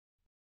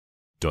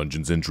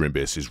Dungeons &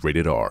 Drimbus is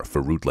rated R for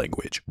rude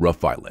language, rough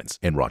violence,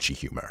 and raunchy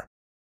humor.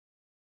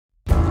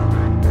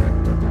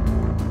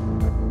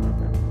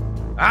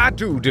 I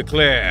do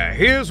declare,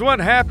 here's what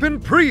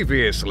happened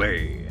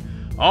previously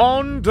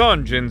on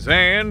Dungeons &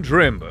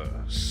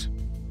 Drimbus.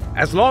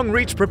 As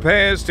Longreach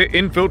prepares to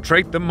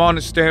infiltrate the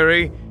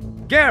monastery,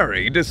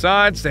 Gary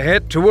decides to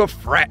head to a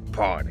frat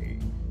party.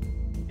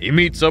 He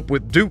meets up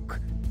with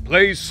Duke,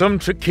 plays some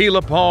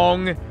tequila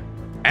pong,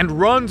 and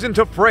runs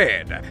into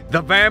Fred,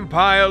 the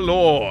vampire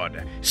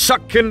lord,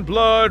 sucking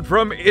blood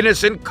from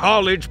innocent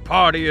college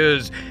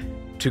partiers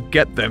to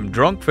get them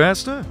drunk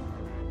faster.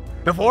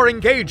 Before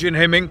engaging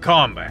him in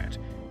combat,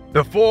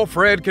 before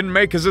Fred can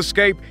make his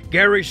escape,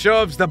 Gary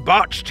shoves the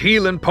botched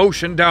healing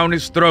potion down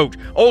his throat,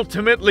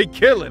 ultimately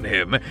killing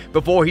him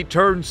before he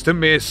turns to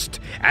mist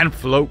and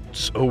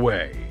floats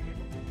away.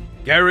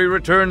 Gary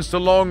returns to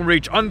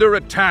Longreach under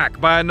attack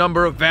by a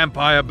number of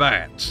vampire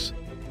bats.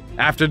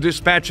 After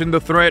dispatching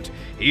the threat,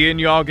 he and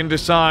Jargen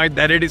decide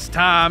that it is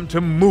time to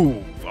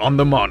move on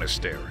the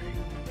monastery.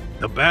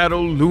 The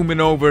battle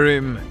looming over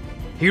him,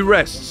 he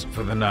rests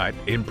for the night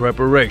in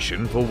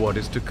preparation for what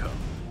is to come.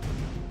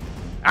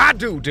 I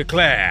do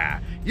declare,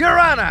 Your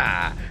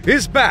Honor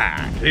is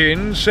back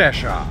in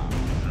session.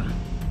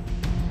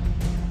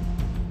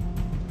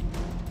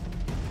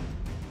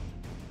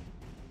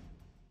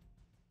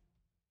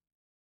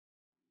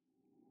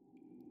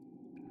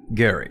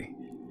 Gary.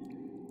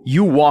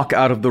 You walk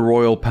out of the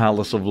royal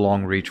palace of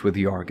Longreach with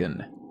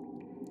Jargen.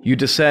 You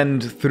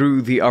descend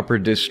through the upper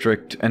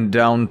district and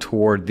down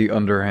toward the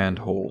underhand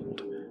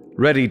hold,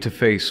 ready to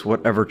face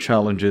whatever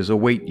challenges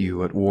await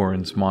you at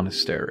Warren's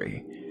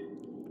monastery.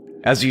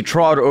 As you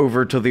trot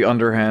over to the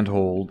underhand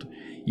hold,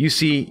 you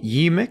see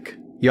Yimik,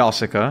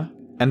 Yasika,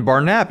 and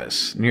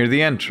Barnabas near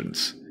the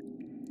entrance.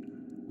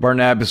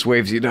 Barnabas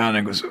waves you down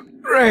and goes,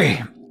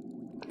 Ray,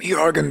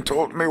 Jargen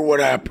told me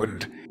what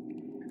happened.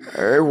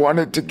 I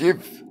wanted to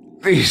give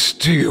these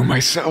to you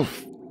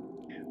myself.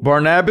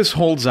 Barnabas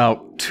holds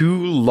out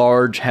 2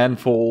 large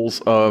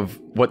handfuls of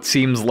what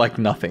seems like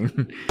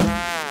nothing.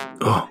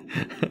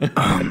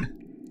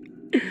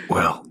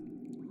 Well,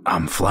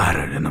 I'm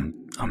flattered, and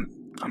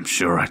I'm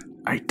sure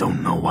I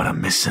don't know what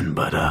I'm missing,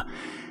 but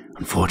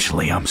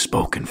unfortunately I'm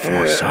spoken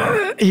for,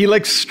 so... He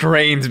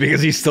strains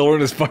because he's still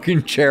in his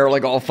fucking chair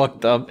all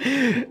fucked up,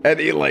 and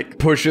he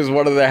pushes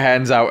one of the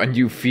hands out and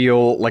you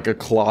feel like a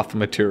cloth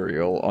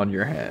material on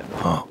your hand.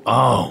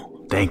 Oh,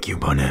 thank you,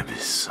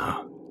 Barnabas.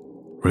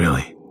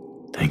 Really,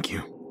 thank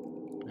you.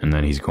 And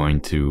then he's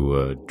going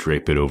to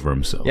drape it over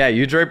himself. Yeah,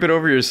 you drape it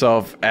over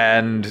yourself,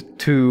 and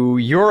to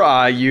your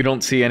eye, you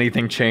don't see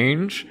anything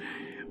change.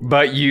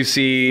 But you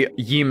see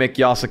Yimik,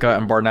 Yasika,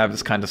 and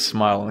Barnabas kind of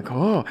smile and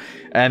oh.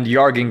 And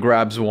Jargen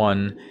grabs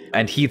one,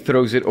 and he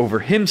throws it over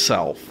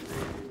himself,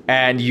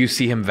 and you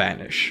see him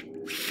vanish.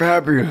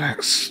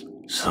 Fabulous.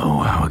 So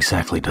how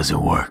exactly does it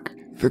work?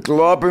 The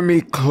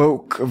Globamy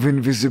cloak of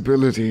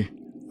invisibility.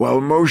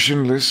 While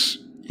motionless,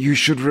 you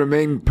should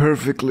remain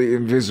perfectly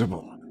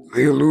invisible.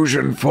 The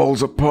illusion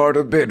falls apart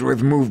a bit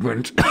with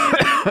movement.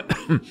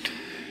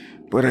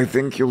 But I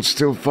think you'll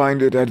still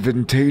find it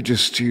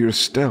advantageous to your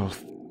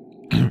stealth.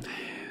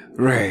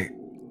 Ray,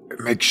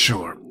 make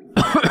sure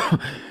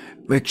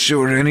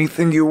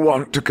anything you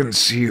want to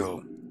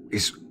conceal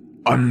is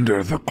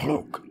under the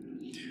cloak.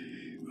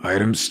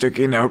 Items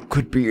sticking out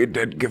could be a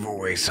dead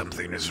giveaway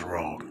something is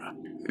wrong.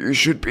 You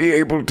should be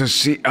able to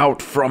see out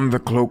from the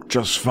cloak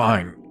just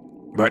fine,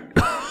 but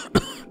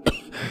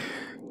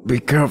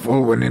be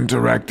careful when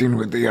interacting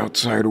with the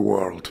outside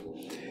world.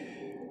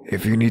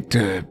 If you need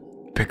to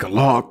pick a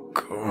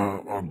lock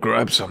or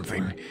grab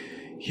something,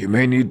 you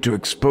may need to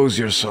expose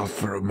yourself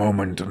for a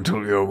moment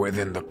until you're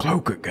within the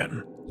cloak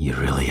again. You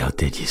really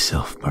outdid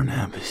yourself,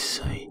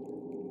 Barnabas. I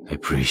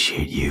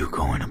appreciate you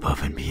going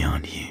above and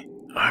beyond here.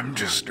 I'm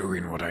just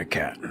doing what I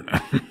can.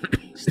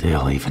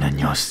 Still, even in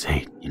your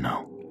state,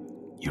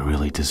 you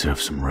really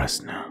deserve some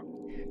rest now.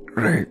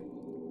 Ray,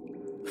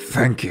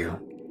 thank you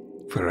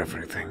for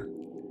everything.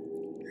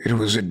 It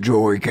was a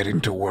joy getting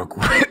to work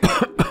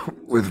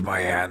with my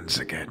hands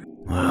again.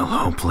 Well,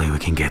 hopefully we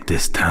can get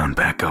this town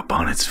back up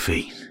on its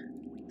feet.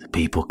 The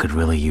people could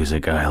really use a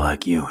guy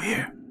like you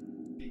here.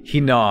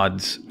 He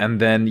nods, and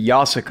then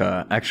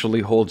Yasika actually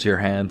holds your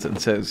hands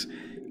and says,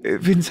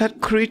 When that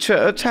creature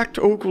attacked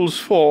Ogul's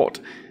fort,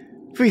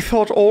 we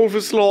thought all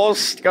was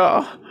lost,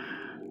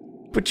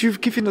 but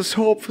you've given us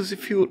hope for the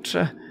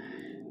future.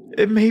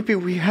 Maybe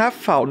we have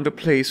found a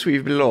place we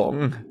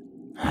belong.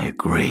 I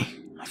agree.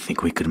 I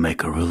think we could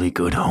make a really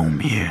good home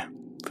here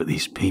for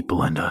these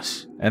people and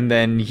us. And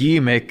then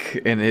Yimik,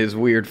 in his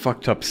weird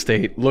fucked up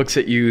state, looks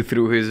at you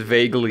through his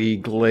vaguely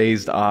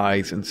glazed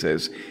eyes and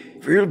says,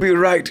 We'll be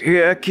right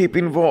here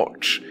keeping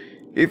watch.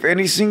 If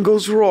anything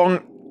goes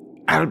wrong,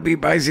 I'll be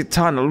by the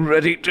tunnel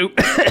ready to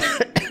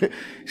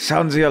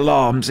sound the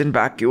alarms and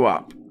back you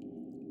up.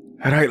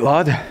 All right,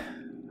 lad.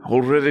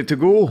 All ready to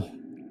go?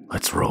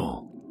 Let's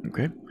roll.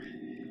 Okay.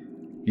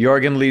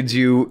 Jargen leads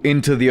you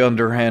into the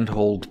underhand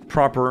hold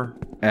proper,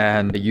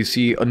 and you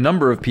see a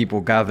number of people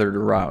gathered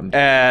around.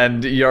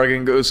 And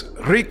Jargen goes,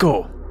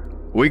 Rico,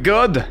 We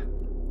good?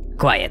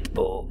 Quiet,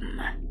 Boom.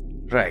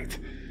 Right.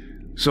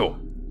 So,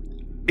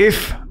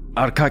 if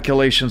our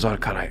calculations are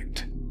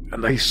correct,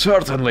 and I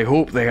certainly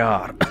hope they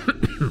are,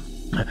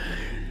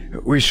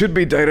 we should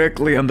be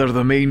directly under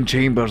the main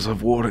chambers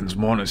of Warren's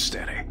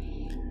Monastery.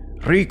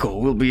 Rico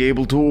will be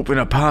able to open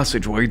a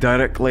passageway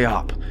directly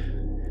up,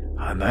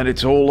 and then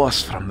it's all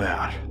us from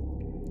there.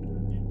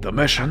 The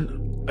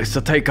mission is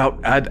to take out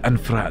Ed and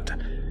Fred.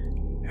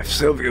 If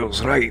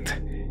Silvio's right,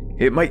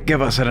 it might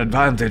give us an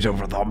advantage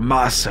over the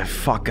massive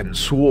fucking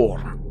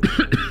swarm.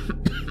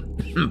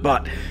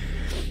 But,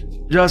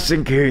 just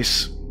in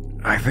case,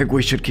 I think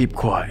we should keep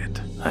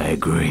quiet. I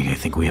agree. I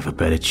think we have a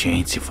better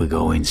chance if we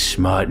go in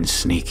smart and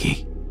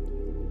sneaky.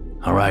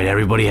 Alright,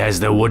 everybody has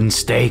their wooden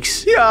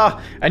stakes?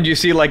 Yeah, and you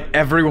see like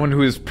everyone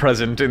who is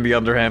present in the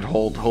underhand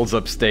hold holds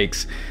up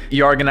stakes.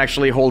 Jargen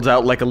actually holds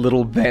out like a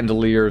little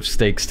bandolier of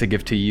stakes to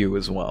give to you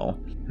as well.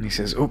 And he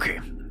says, okay,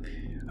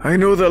 I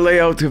know the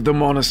layout of the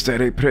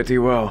monastery pretty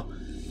well,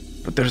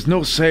 but there's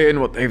no saying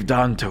what they've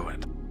done to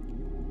it.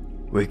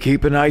 We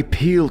keep an eye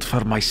peeled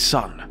for my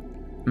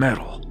son,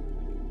 Merrill.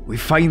 We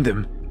find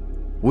him,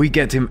 we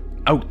get him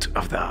out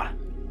of there.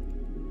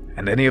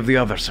 And any of the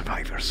other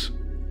survivors.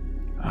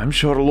 I'm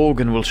sure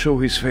Logan will show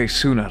his face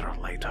sooner or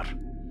later.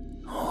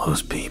 All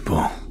those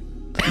people,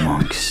 the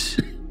monks,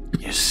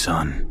 your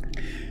son.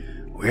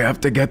 We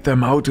have to get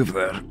them out of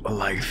there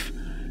alive.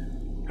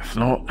 If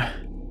not,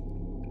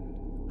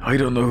 I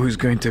don't know who's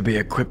going to be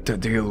equipped to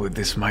deal with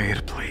this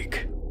Meyer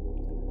plague.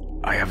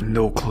 I have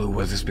no clue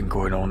what has been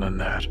going on in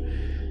there.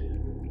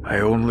 I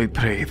only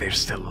pray they're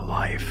still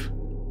alive.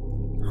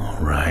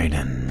 Alright,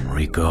 and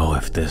Rico,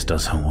 if this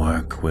doesn't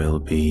work, we'll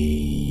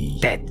be...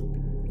 Dead.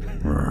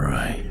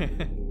 Right.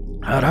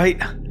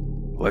 Alright,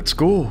 let's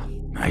go.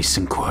 Nice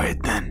and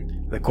quiet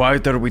then. The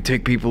quieter we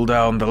take people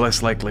down, the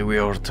less likely we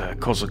are to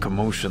cause a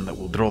commotion that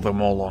will draw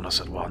them all on us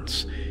at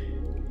once.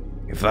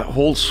 If that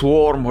whole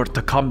swarm were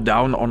to come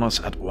down on us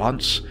at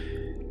once,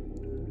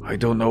 I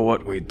don't know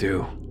what we'd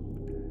do.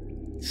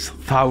 It's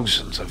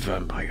thousands of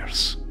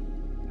vampires.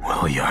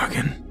 Well,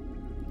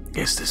 Jargen,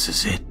 guess this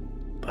is it.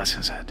 Bless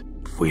his head.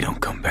 If we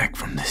don't come back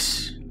from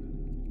this,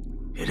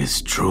 it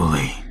has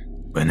truly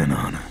been an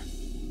honor.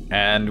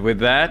 And with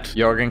that,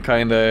 Jargen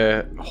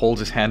kinda holds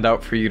his hand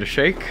out for you to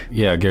shake.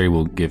 Yeah, Gary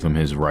will give him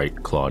his right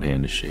clawed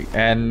hand to shake.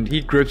 And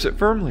he grips it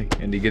firmly,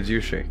 and he gives you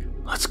a shake.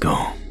 Let's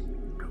go.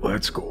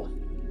 Let's go.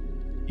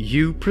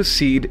 You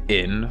proceed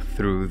in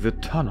through the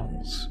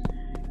tunnels.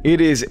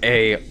 It is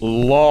a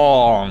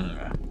long,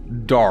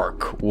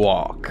 dark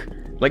walk.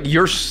 Like,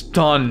 you're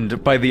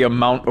stunned by the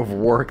amount of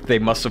work they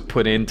must have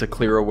put in to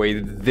clear away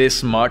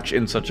this much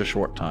in such a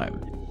short time.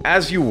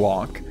 As you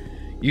walk,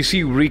 you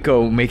see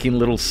Rico making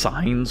little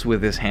signs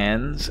with his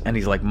hands, and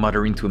he's like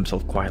muttering to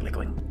himself quietly,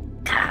 going,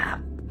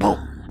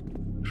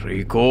 Boom.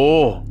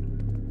 Rico.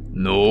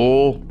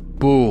 No.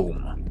 Boom.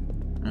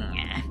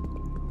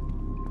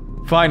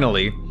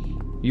 Finally,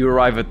 you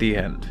arrive at the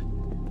end.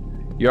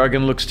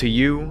 Jargen looks to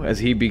you as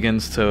he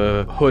begins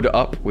to hood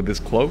up with his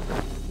cloak.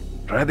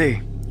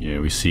 Ready? Yeah,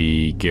 we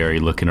see Gary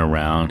looking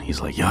around. He's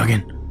like,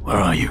 Jargen, where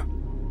are you?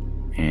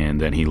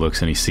 and then he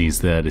looks and he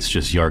sees that it's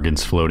just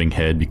Jargen's floating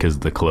head because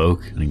of the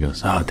cloak, and he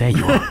goes, Oh, there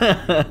you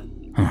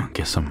are.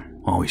 Guess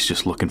I'm always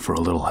just looking for a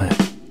little head.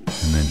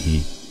 and then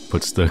he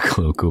puts the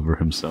cloak over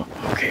himself.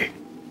 Okay.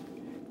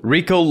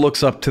 Rico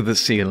looks up to the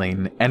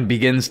ceiling and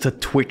begins to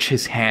twitch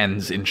his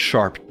hands in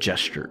sharp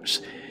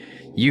gestures.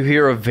 You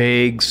hear a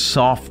vague,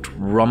 soft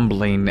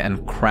rumbling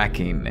and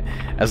cracking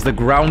as the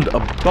ground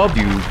above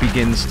you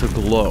begins to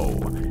glow.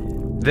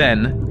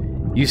 Then,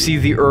 you see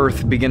the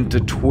earth begin to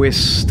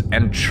twist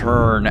and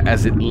churn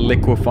as it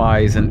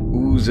liquefies and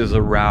oozes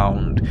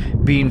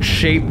around, being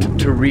shaped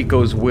to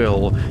Rico's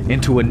will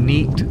into a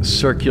neat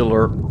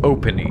circular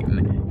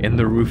opening in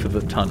the roof of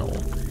the tunnel,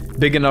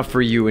 big enough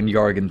for you and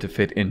Jargen to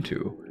fit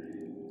into.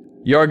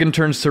 Jargen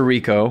turns to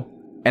Rico,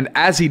 and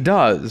as he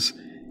does,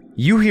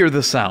 you hear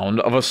the sound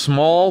of a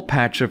small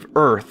patch of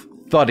earth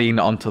thudding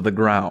onto the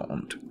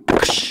ground.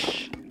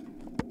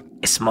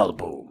 A small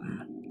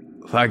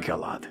boom. Thank you,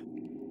 lad.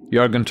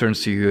 Jargen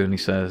turns to you and he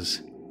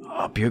says,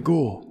 Up you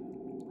go.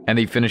 and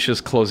he finishes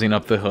closing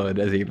up the hood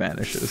as he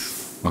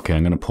vanishes. Okay,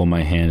 I'm gonna pull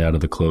my hand out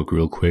of the cloak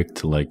real quick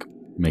to like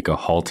make a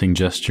halting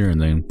gesture and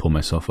then pull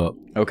myself up.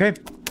 Okay.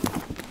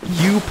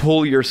 You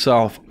pull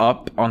yourself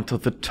up onto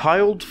the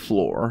tiled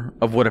floor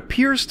of what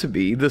appears to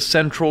be the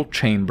central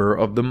chamber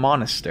of the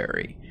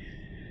monastery.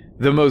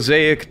 The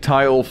mosaic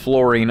tile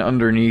flooring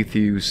underneath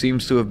you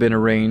seems to have been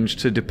arranged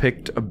to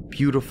depict a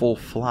beautiful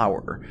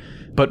flower,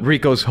 but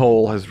Rico's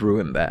hole has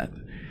ruined that.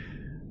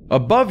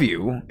 Above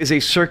you is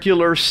a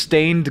circular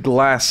stained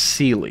glass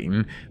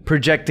ceiling,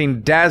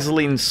 projecting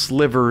dazzling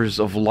slivers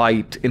of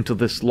light into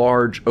this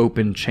large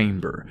open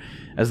chamber,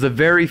 as the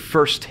very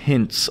first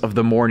hints of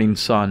the morning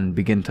sun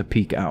begin to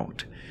peek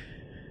out.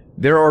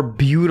 There are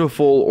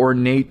beautiful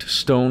ornate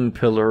stone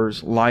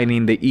pillars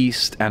lining the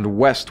east and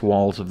west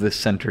walls of this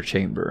center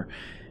chamber,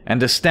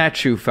 and a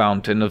statue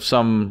fountain of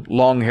some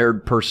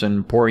long-haired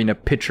person pouring a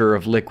pitcher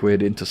of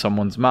liquid into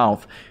someone's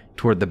mouth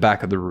toward the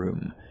back of the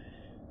room.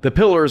 The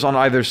pillars on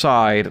either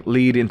side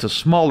lead into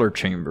smaller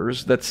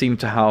chambers that seem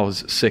to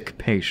house sick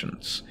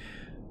patients.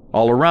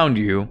 All around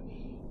you,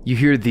 you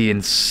hear the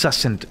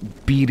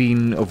incessant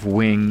beating of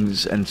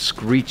wings and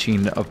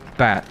screeching of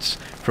bats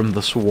from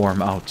the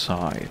swarm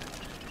outside.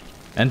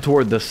 And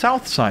toward the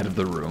south side of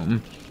the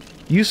room,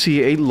 you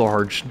see a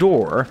large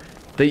door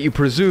that you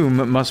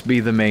presume must be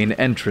the main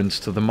entrance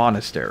to the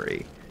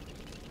monastery,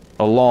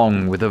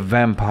 along with a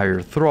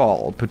vampire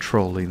thrall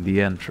patrolling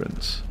the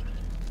entrance.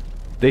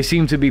 They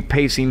seem to be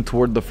pacing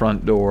toward the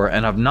front door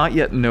and have not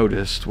yet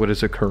noticed what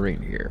is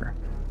occurring here.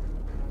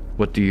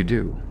 What do you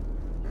do?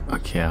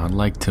 Okay, I'd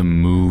like to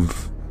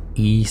move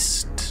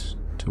east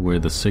to where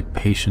the sick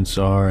patients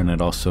are, and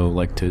I'd also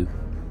like to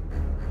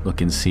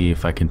look and see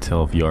if I can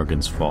tell if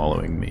Jargen's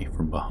following me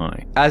from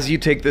behind. As you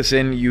take this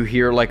in, you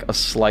hear like a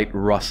slight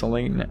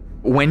rustling.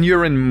 When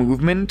you're in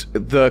movement,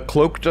 the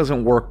cloak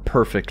doesn't work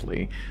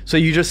perfectly. So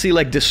you just see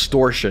like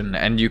distortion,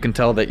 and you can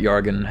tell that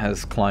Jargen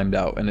has climbed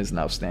out and is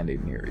now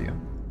standing near you.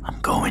 I'm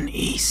going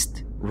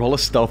east. Roll a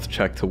stealth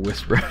check to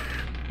whisper.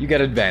 You get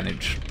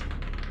advantage.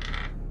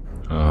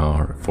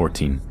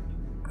 14.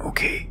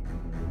 Okay,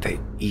 the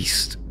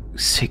east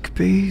sick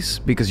bays?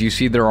 Because you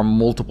see there are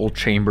multiple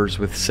chambers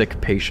with sick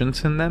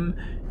patients in them.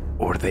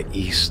 Or the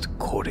east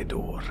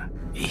corridor?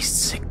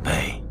 East sick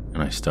bay.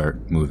 And I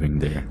start moving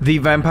there. The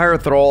vampire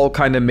thrall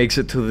kind of makes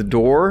it to the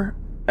door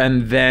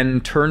and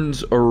then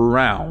turns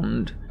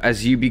around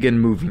as you begin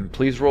moving.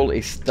 Please roll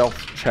a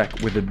stealth check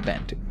with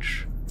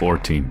advantage.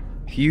 14.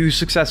 You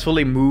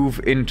successfully move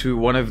into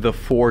one of the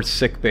 4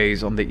 sick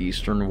bays on the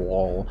eastern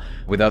wall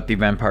without the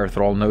vampire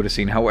thrall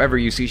noticing. However,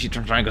 you see she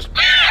turns around and goes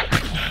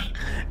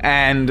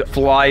and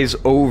flies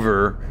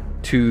over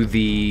to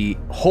the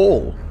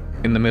hole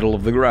in the middle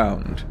of the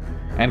ground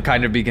and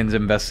kind of begins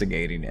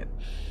investigating it.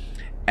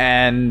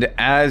 And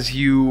as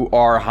you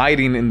are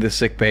hiding in the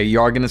sick bay,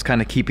 Jargen is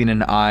kind of keeping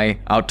an eye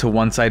out to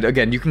one side.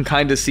 Again, you can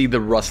kind of see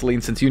the rustling.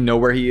 Since you know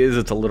where he is,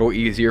 it's a little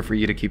easier for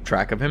you to keep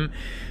track of him.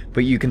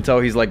 But you can tell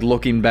he's like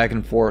looking back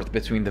and forth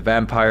between the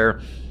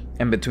vampire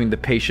and between the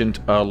patient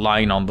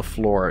lying on the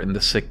floor in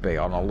the sick bay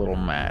on a little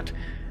mat.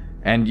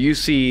 And you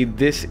see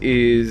this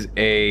is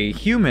a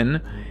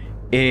human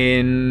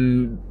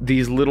in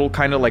these little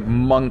kind of like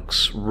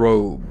monk's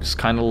robes,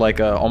 kind of like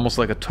almost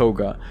like a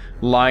toga,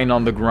 lying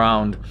on the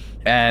ground.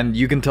 And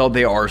you can tell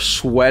they are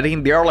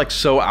sweating. They are like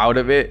so out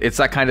of it. It's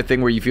that kind of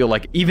thing where you feel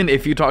like even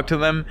if you talk to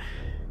them,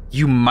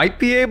 you might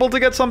be able to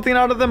get something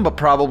out of them, but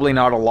probably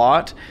not a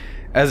lot.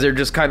 As they're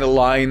just kind of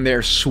lying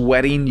there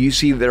sweating, you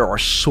see there are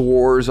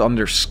sores on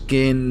their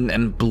skin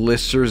and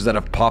blisters that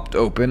have popped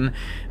open.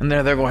 And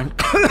they're going,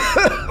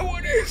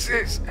 What is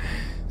this?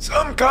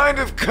 Some kind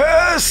of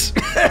curse?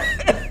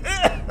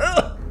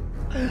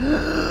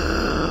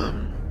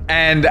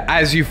 And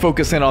as you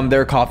focus in on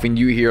their coughing,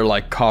 you hear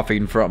like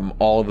coughing from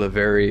all the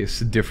various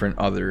different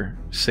other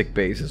sick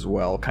bays as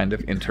well, kind of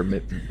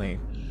intermittently.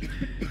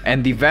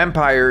 And the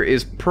vampire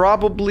is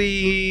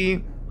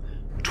probably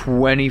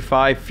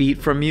 25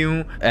 feet from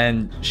you,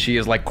 and she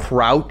is like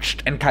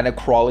crouched and kind of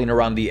crawling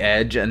around the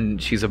edge,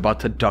 and she's about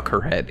to duck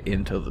her head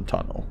into the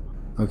tunnel.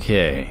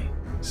 Okay,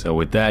 so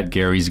with that,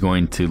 Gary's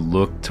going to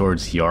look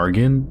towards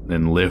Jargen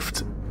and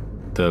lift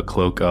the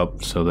cloak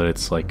up so that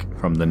it's like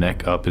from the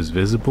neck up is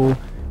visible,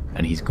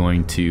 and he's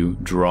going to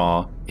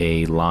draw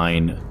a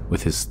line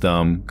with his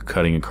thumb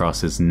cutting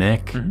across his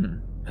neck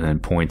and then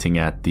pointing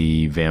at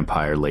the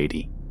vampire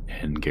lady.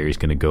 And Gary's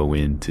gonna go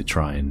in to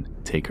try and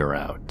take her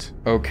out.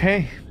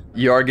 Okay.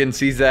 Jargen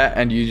sees that,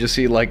 and you just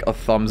see like a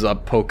thumbs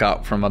up poke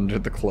out from under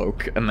the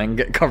cloak and then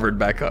get covered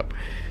back up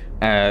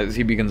as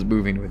he begins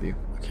moving with you.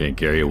 Okay,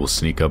 Gary will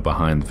sneak up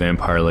behind the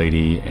vampire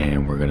lady,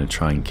 and we're gonna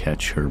try and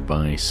catch her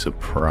by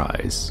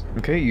surprise.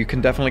 Okay, you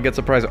can definitely get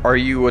surprised. Are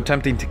you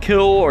attempting to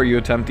kill? Are you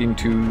attempting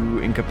to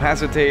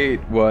incapacitate?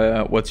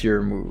 What's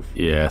your move?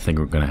 Yeah, I think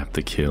we're gonna have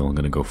to kill. I'm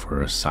gonna go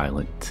for a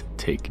silent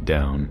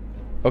takedown.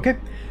 Okay.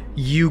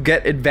 You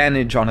get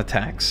advantage on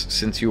attacks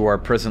since you are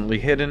presently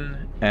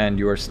hidden and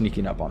you are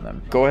sneaking up on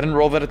them. Go ahead and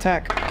roll that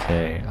attack.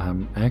 Okay,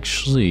 I'm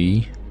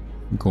actually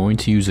going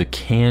to use a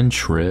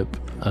cantrip,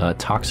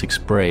 toxic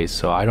spray,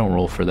 so I don't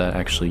roll for that.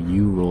 Actually,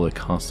 you roll a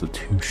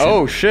constitution.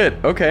 Oh shit,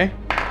 okay.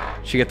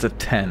 She gets a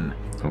 10.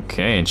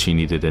 Okay, and she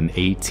needed an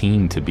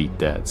 18 to beat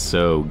that.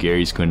 So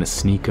Gary's going to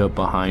sneak up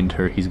behind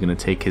her. He's going to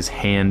take his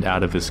hand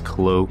out of his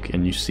cloak,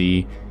 and you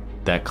see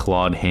that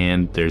clawed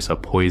hand, there's a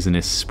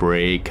poisonous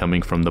spray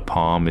coming from the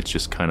palm. It's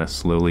just kind of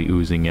slowly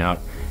oozing out,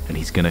 and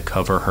he's gonna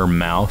cover her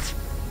mouth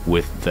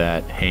with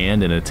that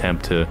hand and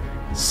attempt to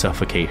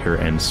suffocate her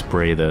and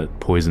spray the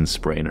poison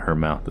spray in her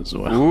mouth as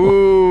well.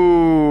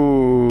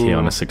 Ooh. Okay,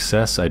 on a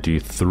success, I do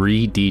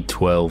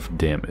 3d12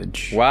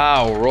 damage.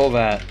 Wow, roll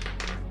that.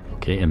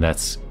 Okay, and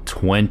that's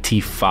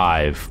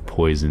 25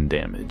 poison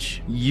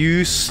damage.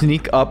 You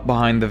sneak up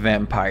behind the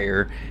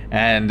vampire,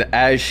 and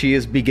as she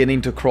is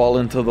beginning to crawl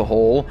into the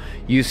hole,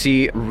 you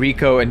see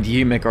Rico and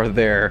Yimik are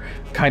there,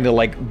 kind of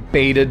like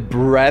bated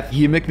breath.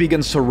 Yimik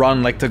begins to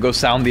run like to go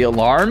sound the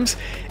alarms,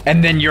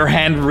 and then your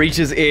hand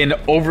reaches in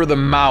over the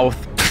mouth,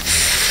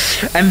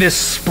 and this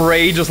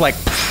spray just like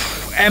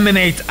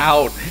emanates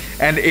out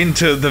and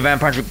into the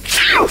vampire.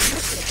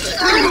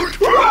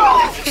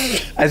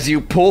 As you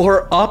pull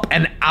her up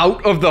and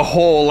out of the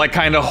hole, like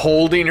kind of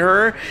holding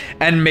her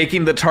and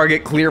making the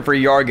target clear for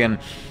Jargen.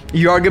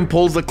 Jargen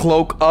pulls the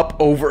cloak up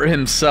over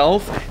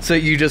himself, so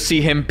you just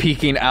see him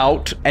peeking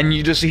out, and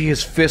you just see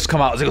his fist come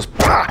out as he goes,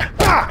 bah,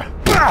 bah,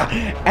 bah,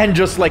 and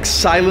just like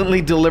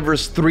silently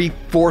delivers 3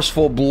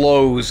 forceful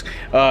blows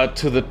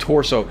to the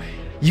torso.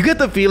 You get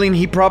the feeling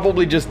he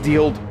probably just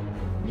dealt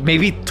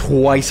maybe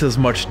twice as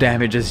much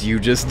damage as you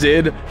just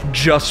did,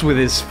 just with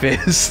his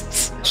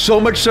fists. So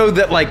much so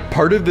that like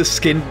part of the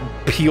skin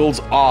peels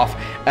off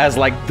as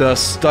like the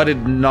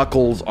studded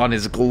knuckles on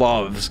his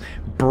gloves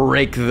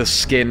break the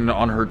skin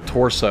on her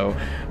torso,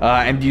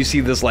 and you see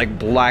this like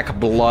black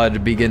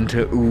blood begin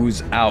to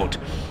ooze out.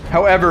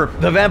 However,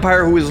 the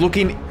vampire, who is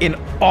looking in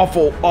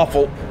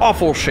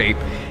awful shape,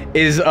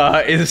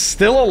 is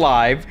still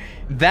alive.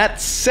 That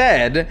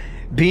said,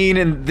 being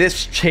in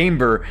this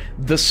chamber,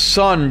 the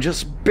sun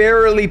just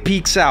barely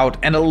peeks out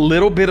and a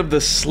little bit of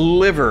the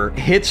sliver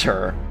hits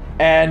her,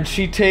 and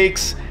she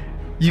takes,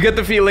 you get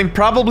the feeling,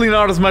 probably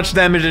not as much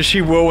damage as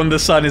she will when the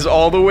sun is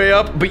all the way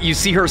up, but you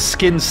see her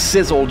skin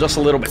sizzle just a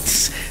little bit.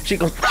 She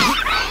goes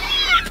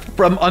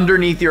from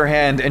underneath your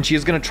hand, and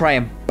she's gonna try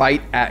and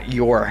bite at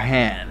your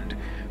hand.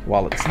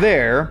 While it's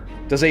there,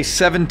 does a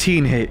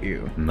 17 hit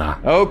you? Nah.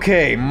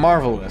 Okay,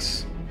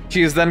 marvelous.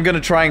 She is then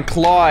gonna try and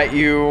claw at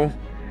you.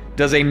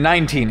 Does a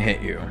 19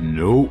 hit you?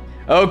 Nope.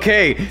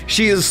 Okay,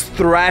 she is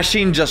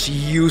thrashing just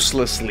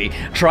uselessly,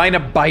 trying to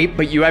bite,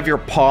 but you have your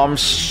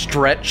palms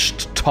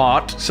stretched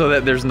taut so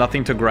that there's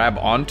nothing to grab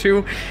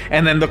onto,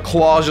 and then the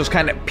claws just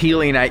kind of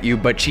peeling at you,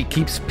 but she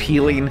keeps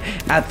peeling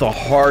at the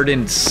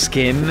hardened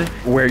skin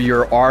where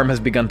your arm has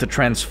begun to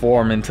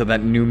transform into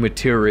that new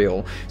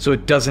material, so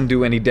it doesn't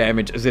do any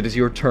damage as it is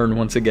your turn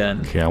once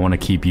again. Okay, I want to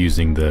keep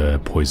using the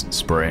poison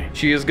spray.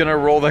 She is gonna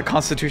roll the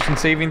Constitution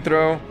saving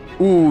throw.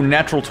 Ooh,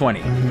 natural 20.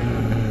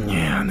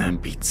 Yeah, and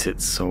that beats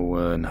it,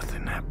 so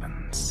nothing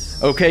happens.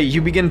 Okay,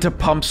 you begin to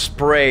pump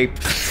spray.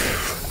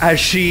 As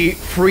she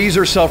frees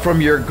herself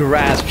from your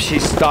grasp, she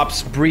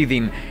stops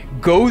breathing,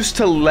 goes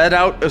to let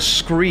out a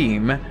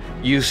scream.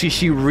 You see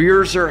she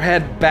rears her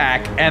head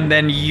back, and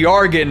then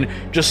Jargen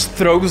just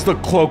throws the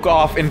cloak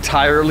off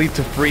entirely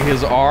to free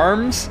his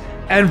arms,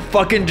 and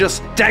fucking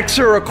just decks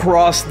her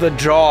across the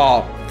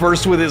jaw,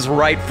 first with his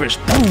right fist.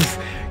 Poof!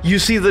 You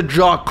see the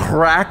jaw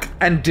crack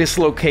and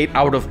dislocate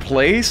out of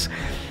place,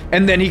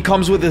 and then he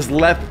comes with his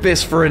left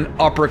fist for an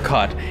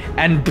uppercut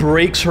and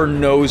breaks her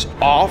nose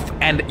off,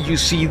 and you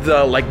see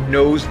the like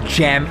nose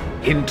jam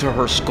into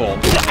her skull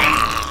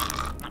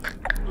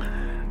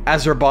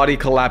as her body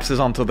collapses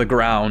onto the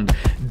ground,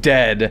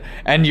 dead,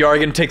 and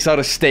Jargen takes out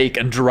a stake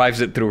and drives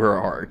it through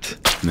her heart.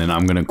 And then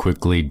I'm gonna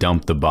quickly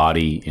dump the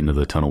body into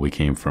the tunnel we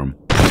came from.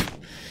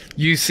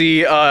 You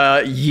see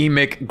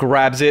Yimik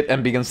grabs it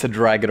and begins to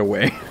drag it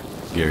away.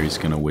 Gary's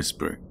gonna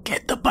whisper,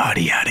 Get the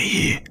body out of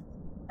here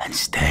and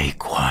stay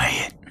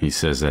quiet. he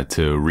says that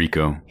to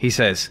Rico. He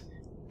says,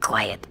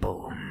 Quiet,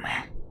 boom.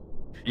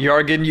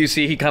 Jargen, you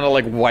see he kind of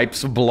like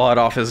wipes blood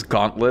off his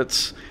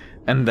gauntlets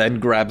and then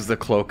grabs the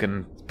cloak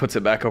and puts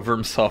it back over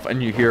himself,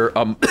 and you hear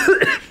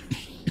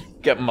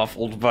get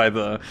muffled by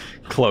the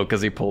cloak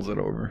as he pulls it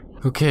over.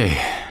 Okay,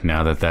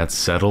 now that that's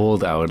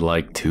settled, I would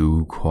like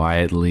to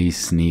quietly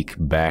sneak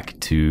back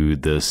to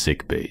the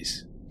sick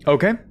bays.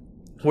 Okay.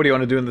 What do you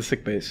want to do in the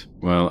sick base?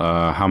 Well,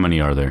 how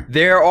many are there?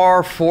 There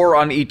are 4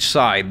 on each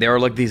side. There are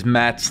like these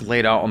mats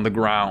laid out on the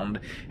ground,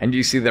 and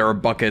you see there are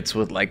buckets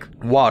with like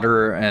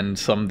water and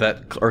some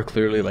that are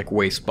clearly like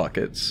waste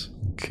buckets.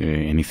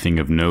 Okay, anything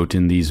of note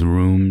in these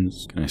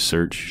rooms? Can I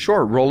search?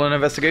 Sure, roll an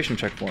investigation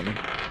check for me.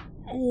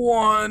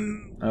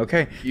 1.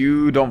 Okay,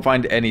 you don't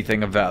find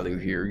anything of value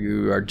here.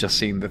 You are just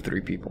seeing the 3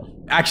 people.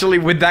 Actually,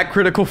 with that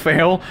critical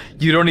fail,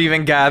 you don't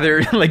even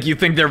gather, like you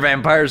think they're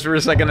vampires for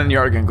a second, and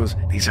Jargen goes,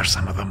 These are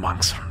some of the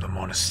monks from the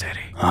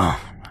monastery. Oh,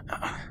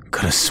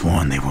 could have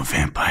sworn they were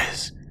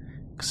vampires.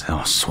 Because they're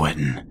all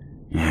sweating.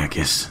 Yeah, I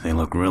guess they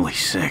look really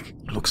sick.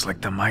 Looks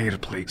like the Meyer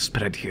plague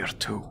spread here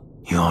too.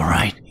 You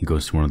alright? He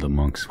goes to one of the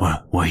monks.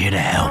 We're here to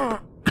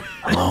help.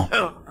 Hello?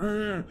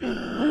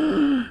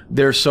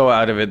 they're so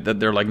out of it that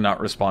they're like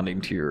not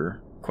responding to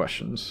your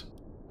questions.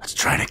 Let's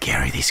try to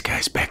carry these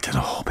guys back to the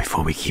hole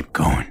before we keep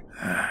going.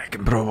 I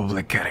can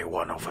probably carry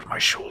one over my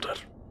shoulder.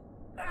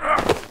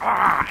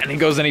 And he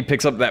goes and he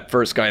picks up that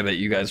first guy that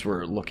you guys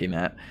were looking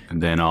at.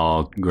 And then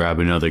I'll grab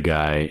another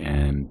guy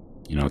and,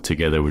 you know,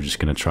 together we're just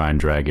gonna try and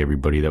drag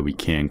everybody that we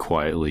can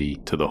quietly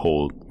to the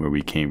hole where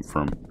we came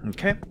from.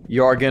 Okay.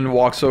 Jargen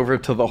walks over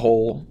to the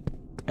hole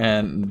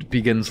and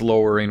begins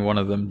lowering one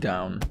of them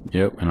down.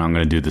 Yep, and I'm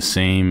gonna do the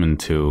same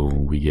until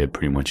we get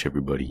pretty much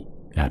everybody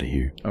out of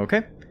here.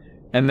 Okay.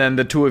 And then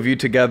the 2 of you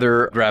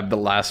together grab the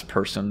last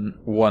person,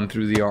 one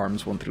through the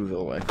arms, one through the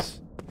legs.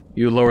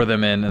 You lower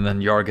them in, and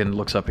then Jargen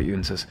looks up at you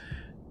and says,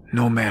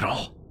 No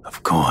metal.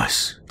 Of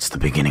course, it's the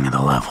beginning of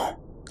the level.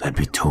 That'd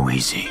be too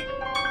easy.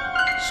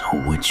 So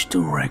which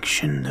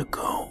direction to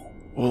go?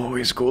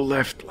 Always go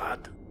left,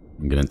 lad.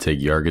 I'm gonna take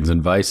Jargen's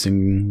advice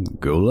and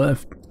go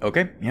left.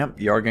 Okay, yep.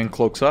 Jargen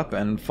cloaks up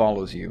and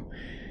follows you.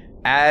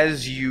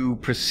 As you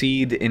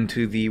proceed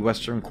into the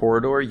western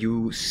corridor,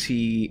 you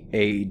see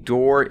a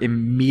door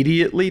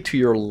immediately to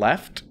your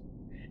left.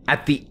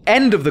 At the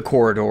end of the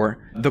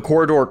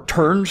corridor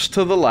turns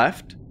to the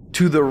left.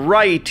 To the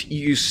right,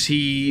 you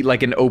see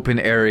like an open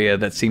area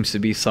that seems to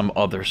be some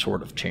other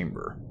sort of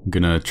chamber. I'm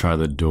gonna try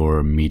the door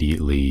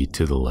immediately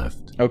to the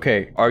left.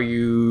 Okay, are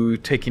you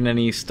taking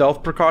any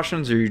stealth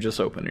precautions or are you just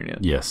opening it?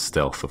 Yes,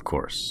 stealth, of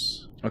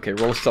course. Okay,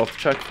 roll a stealth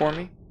check for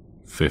me.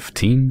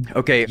 15.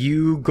 Okay,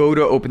 you go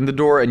to open the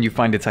door and you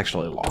find it's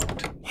actually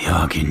locked.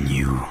 Jargen,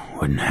 you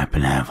wouldn't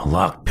happen to have a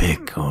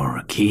lockpick or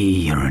a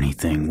key or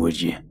anything,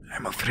 would you?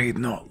 I'm afraid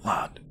not,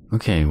 lad.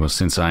 Okay, well,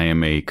 since I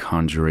am a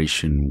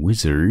conjuration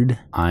wizard,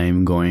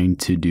 I'm going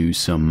to do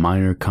some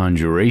minor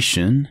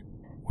conjuration,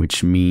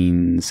 which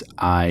means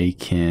I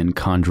can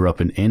conjure up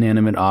an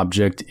inanimate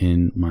object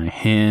in my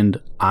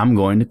hand. I'm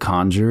going to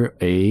conjure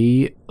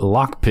a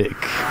lockpick.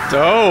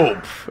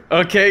 Dope!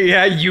 Okay,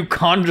 yeah, you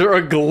conjure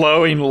a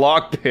glowing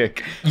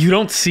lockpick. You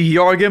don't see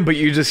Jargen, but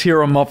you just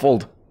hear a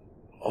muffled,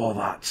 Oh,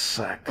 that's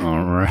sick.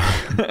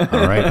 Alright.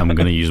 Alright, I'm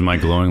gonna use my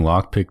glowing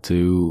lockpick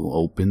to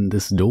open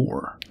this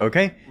door.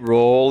 Okay,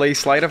 roll a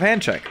sleight of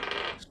hand check.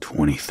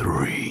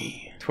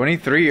 23.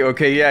 23,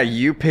 okay, yeah,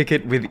 you pick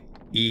it with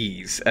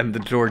ease, and the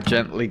door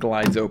gently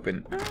glides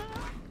open.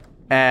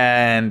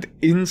 And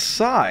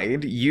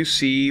inside, you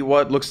see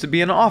what looks to be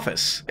an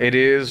office. It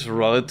is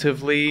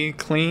relatively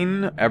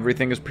clean.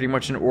 Everything is pretty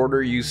much in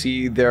order. You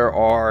see there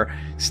are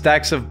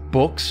stacks of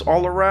books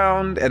all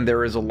around, and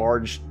there is a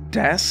large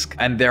desk,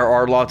 and there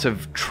are lots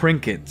of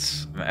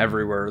trinkets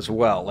everywhere as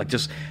well. Like,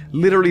 just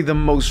literally the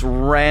most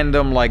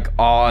random, like,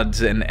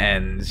 odds and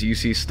ends. You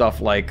see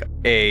stuff like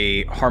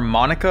a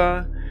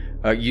harmonica.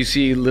 You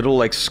see little,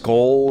 like,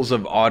 skulls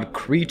of odd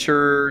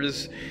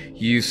creatures.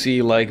 You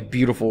see, like,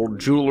 beautiful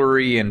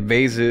jewelry and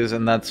vases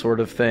and that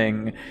sort of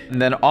thing.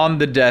 And then on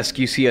the desk,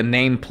 you see a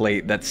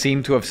nameplate that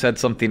seemed to have said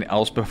something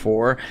else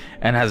before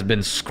and has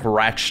been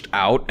scratched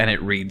out, and it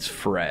reads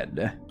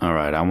Fred.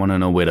 Alright, I want to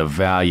know where the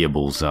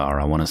valuables are.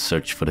 I want to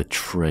search for the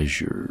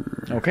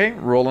treasure. Okay,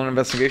 roll an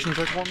investigation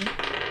check for me.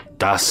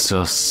 That's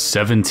a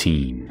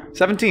 17.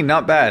 17,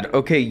 not bad.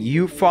 Okay,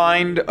 you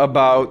find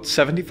about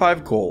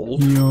 75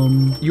 gold.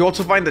 Yum. You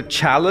also find a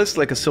chalice,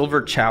 like a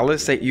silver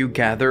chalice that you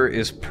gather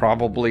is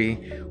probably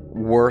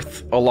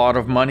worth a lot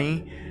of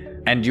money.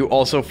 And you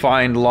also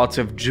find lots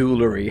of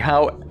jewelry.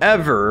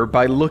 However,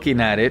 by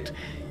looking at it,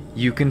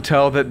 you can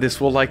tell that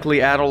this will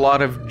likely add a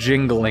lot of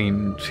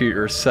jingling to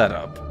your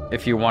setup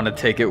if you want to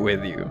take it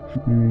with you.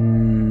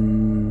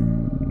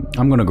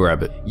 I'm gonna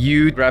grab it.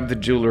 You grab the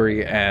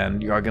jewelry, and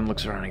Jargen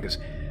looks around and he goes,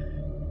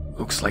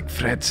 Looks like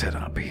Fred set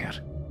up here.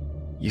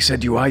 You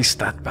said you iced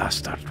that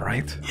bastard,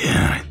 right?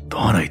 Yeah, I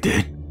thought I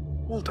did.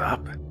 Hold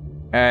up.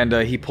 and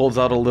he pulls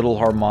out a little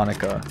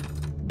harmonica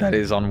that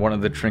is on one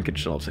of the trinket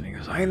shelves, and he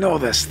goes, I know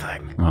this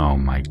thing. Oh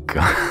my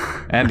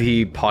god. and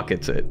he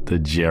pockets it. The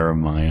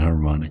Jeremiah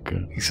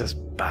harmonica. He says,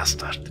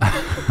 bastard.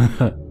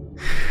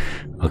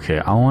 Okay,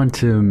 I want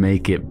to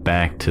make it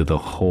back to the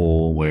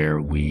hole where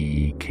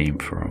we came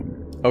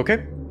from.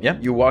 Okay, yeah,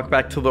 you walk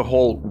back to the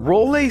hole.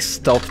 Roll a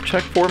stealth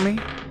check for me.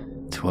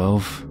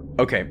 12.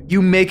 Okay,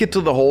 you make it to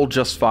the hole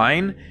just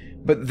fine,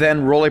 but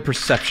then roll a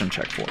perception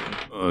check for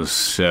me.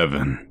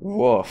 7.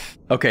 Woof.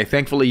 Okay,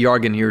 thankfully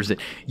Jargen hears it.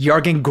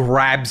 Jargen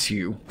grabs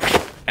you,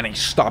 and he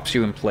stops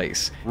you in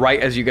place, right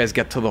as you guys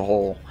get to the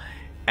hole.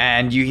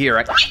 And you hear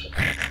it.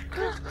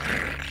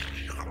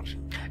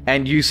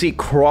 And you see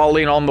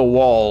crawling on the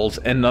walls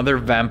another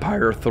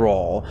vampire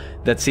thrall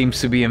that seems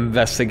to be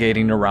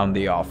investigating around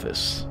the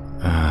office.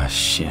 Ah,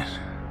 shit.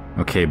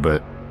 Okay,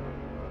 but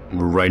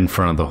we're right in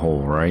front of the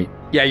hole, right?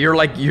 Yeah, you're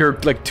like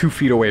 2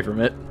 feet away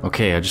from it.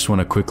 Okay, I just want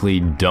to quickly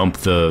dump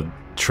the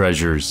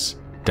treasures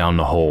down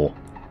the hole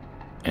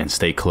and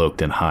stay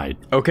cloaked and hide.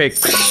 Okay.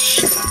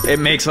 It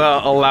makes a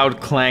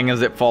loud clang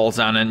as it falls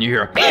down, and you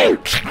hear...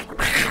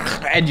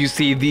 And you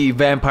see the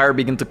vampire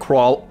begin to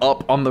crawl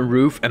up on the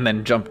roof and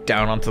then jump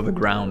down onto the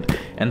ground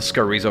and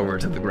scurries over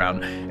to the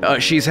ground.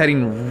 She's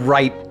heading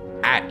right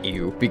at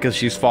you because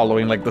she's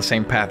following like the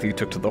same path you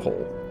took to the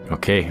hole.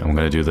 Okay, I'm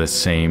gonna do the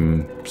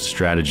same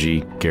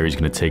strategy. Gary's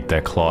gonna take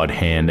that clawed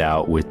hand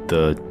out with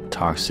the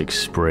toxic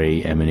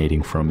spray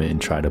emanating from it and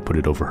try to put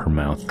it over her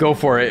mouth. Go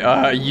for it.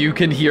 You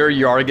can hear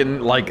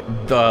Jargen, like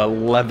the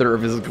leather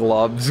of his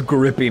gloves,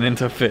 gripping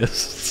into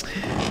fists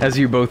as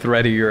you both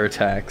ready your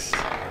attacks.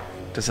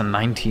 Does a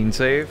 19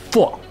 save?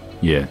 Fuck!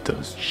 Yeah, it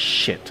does.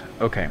 Shit.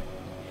 Okay.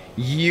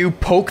 You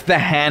poke the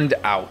hand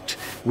out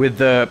with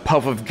the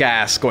puff of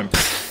gas going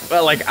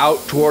like out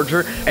towards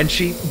her, and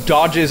she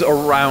dodges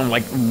around,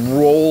 like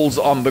rolls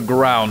on the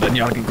ground, and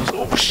Jargen goes,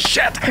 oh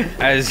shit!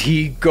 As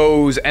he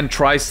goes and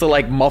tries to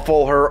like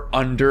muffle her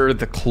under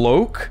the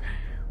cloak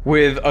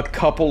with a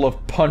couple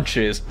of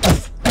punches.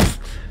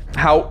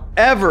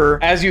 However,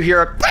 as you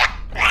hear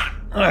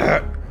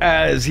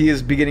as he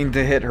is beginning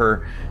to hit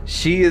her,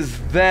 she is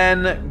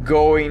then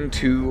going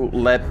to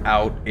let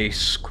out a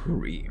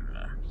scream.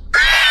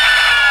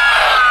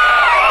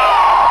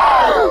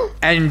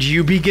 and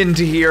you begin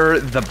to hear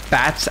the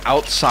bats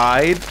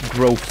outside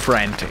grow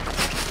frantic.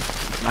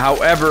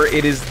 However,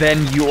 it is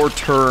then your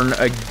turn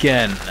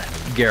again.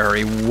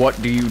 Gary,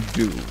 what do you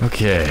do?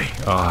 Okay.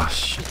 Oh,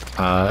 shit.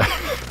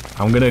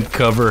 I'm gonna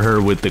cover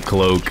her with the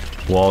cloak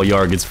while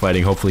Jargen's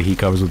fighting. Hopefully he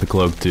covers with the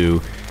cloak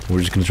too. We're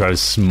just gonna try to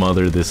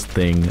smother this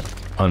thing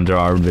under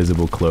our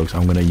invisible cloaks.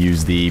 I'm gonna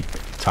use the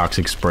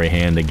toxic spray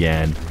hand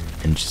again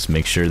and just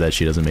make sure that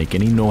she doesn't make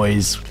any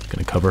noise.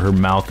 Gonna cover her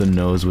mouth and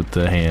nose with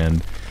the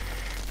hand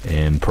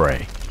and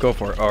pray. Go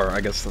for it. Or I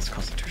guess that's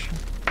Constitution.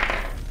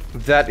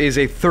 That is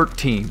a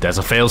 13. That's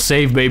a fail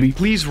save, baby.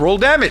 Please roll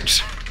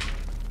damage.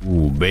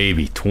 Ooh,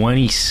 baby,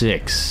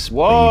 26.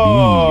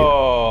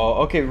 Whoa!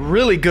 Okay,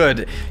 really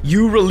good.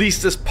 You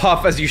release this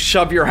puff as you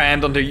shove your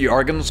hand under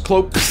Jargen's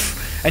cloak,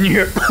 and you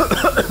hear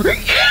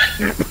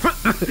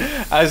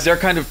as they're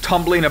kind of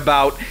tumbling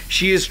about.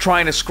 She is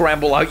trying to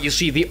scramble out. You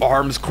see the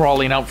arms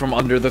crawling out from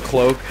under the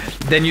cloak.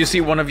 Then you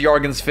see one of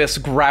Jargen's fists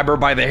grab her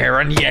by the hair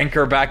and yank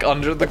her back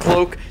under the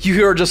cloak. You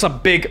hear just a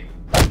big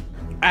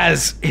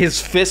as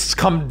his fists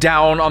come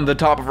down on the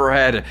top of her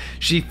head.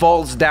 She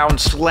falls down,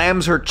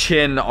 slams her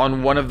chin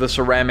on one of the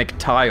ceramic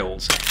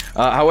tiles.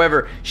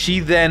 However, she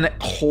then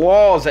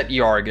claws at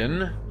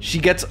Jargen. She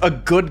gets a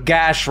good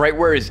gash right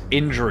where his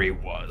injury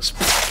was.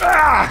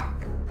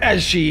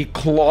 As she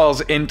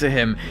claws into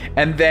him,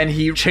 and then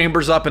he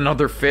chambers up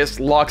another fist,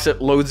 locks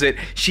it, loads it.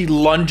 She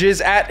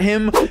lunges at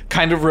him,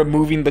 kind of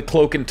removing the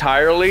cloak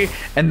entirely,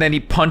 and then he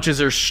punches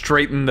her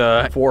straight in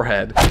the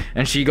forehead,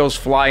 and she goes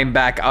flying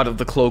back out of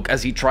the cloak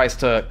as he tries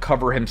to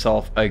cover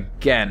himself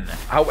again.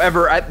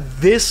 However, at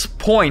this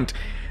point,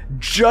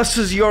 just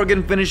as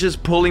Jargen finishes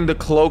pulling the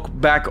cloak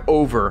back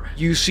over,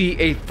 you see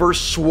a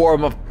first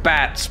swarm of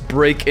bats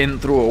break in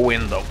through a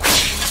window.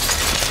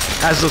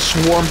 As the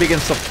swarm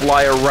begins to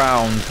fly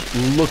around,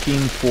 looking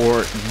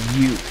for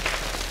you.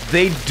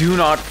 They do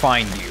not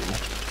find you.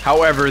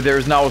 However,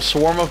 there's now a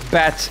swarm of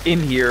bats in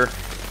here,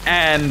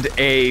 and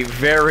a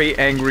very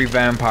angry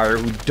vampire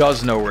who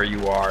does know where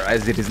you are,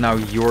 as it is now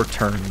your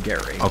turn,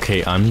 Gary.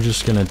 Okay, I'm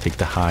just gonna take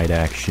the hide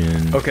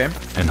action. Okay.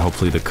 And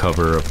hopefully the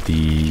cover of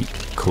the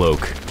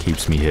cloak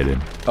keeps me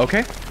hidden.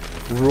 Okay.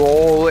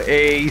 Roll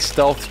a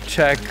stealth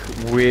check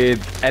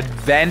with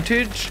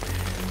advantage.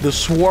 The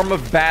swarm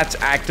of bats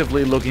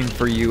actively looking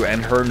for you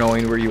and her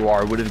knowing where you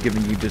are would have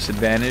given you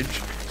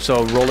disadvantage,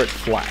 so roll it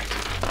flat.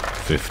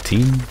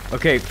 15.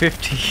 Okay,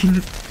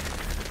 15.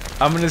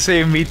 I'm gonna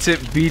say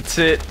beats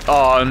it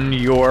on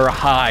your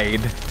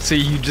hide, so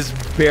you just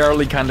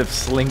barely kind of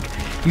slink.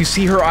 You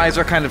see her eyes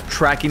are kind of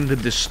tracking the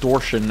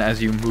distortion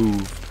as you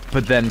move,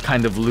 but then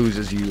kind of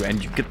loses you,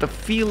 and you get the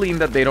feeling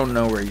that they don't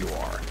know where you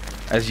are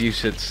as you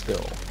sit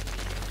still.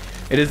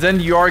 It is then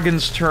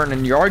Jargen's turn,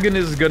 and Jargen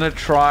is gonna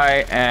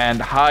try and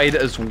hide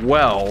as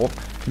well,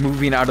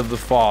 moving out of the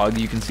fog.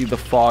 You can see the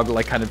fog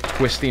like kind of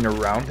twisting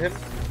around him.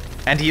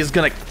 And he is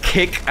gonna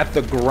kick at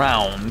the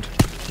ground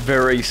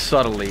very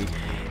subtly.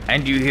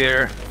 And you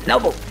hear,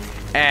 "Noble!"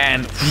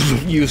 And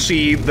you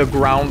see the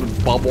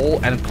ground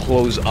bubble and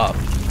close up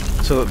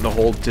so that the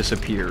hole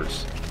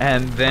disappears.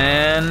 And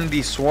then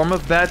the swarm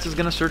of bats is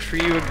gonna search for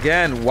you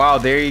again. Wow,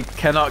 they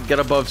cannot get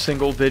above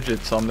single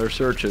digits on their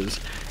searches.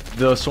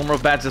 The swarm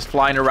of bats is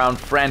flying around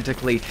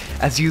frantically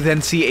as you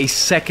then see a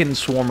second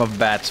swarm of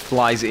bats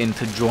flies in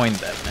to join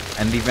them.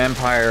 And the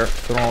vampire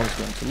thrall is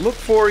going to look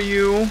for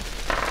you.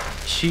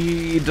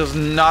 She does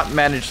not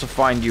manage to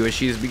find you as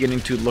she is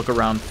beginning to look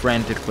around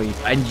frantically.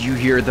 And you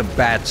hear the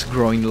bats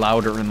growing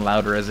louder and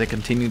louder as they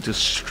continue to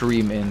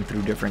stream in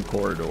through different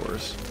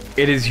corridors.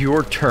 It is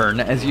your turn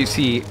as you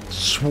see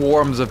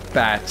swarms of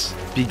bats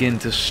begin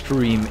to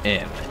stream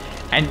in.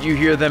 And you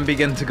hear them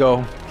begin to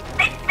go.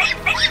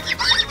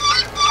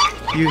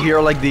 You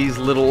hear like these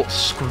little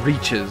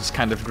screeches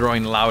kind of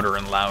growing louder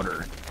and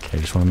louder. Okay,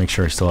 I just want to make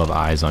sure I still have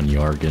eyes on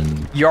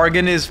Jargen.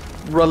 Jargen is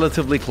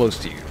relatively close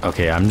to you.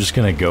 Okay, I'm just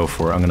gonna go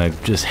for it. I'm gonna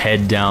just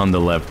head down the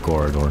left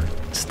corridor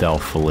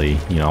stealthily.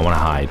 You know, I want to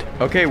hide.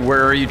 Okay,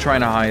 where are you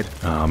trying to hide?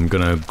 I'm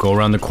gonna go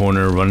around the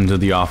corner, run into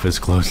the office,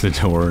 close the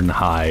door, and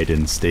hide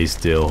and stay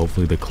still.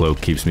 Hopefully the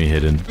cloak keeps me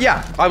hidden.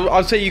 Yeah,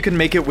 I'll say you can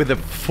make it with a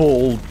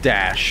full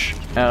dash.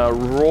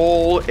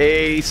 Roll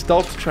a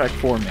stealth check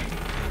for me.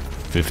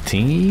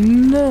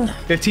 15?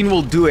 15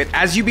 will do it.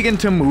 As you begin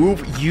to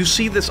move, you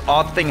see this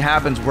odd thing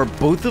happens where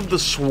both of the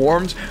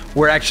swarms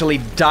were actually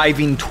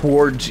diving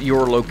towards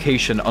your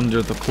location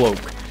under the cloak,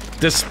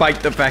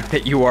 despite the fact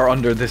that you are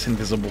under this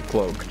invisible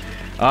cloak.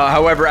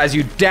 However, as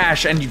you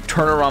dash and you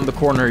turn around the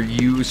corner,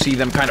 you see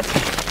them kind of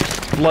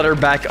flutter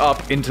back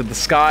up into the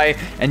sky,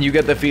 and you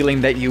get the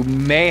feeling that you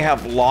may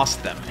have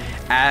lost them,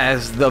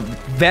 as the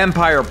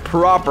vampire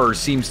proper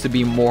seems to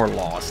be more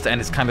lost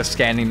and is kind of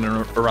scanning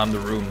around the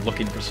room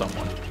looking for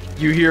someone.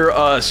 You hear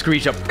a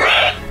screech up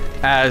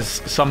as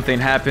something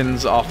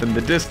happens off in the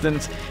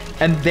distance,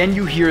 and then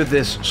you hear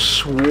this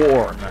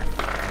swarm.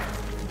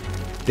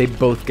 They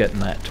both get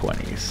nat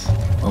 20s.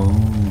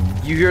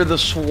 Oh. You hear the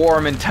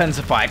swarm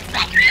intensify,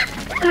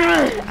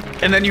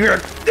 and then you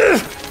hear,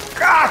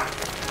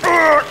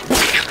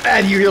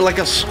 and you hear like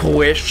a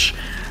squish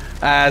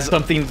as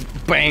something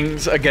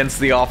bangs against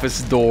the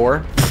office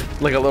door,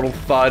 like a little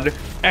thud,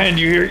 and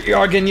you hear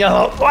Jargen yell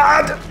out,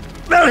 "What?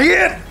 They're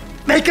here!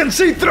 They can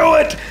see through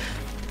it!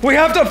 We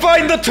have to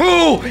find the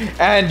two!"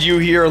 And you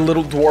hear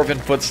little dwarven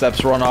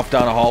footsteps run off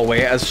down a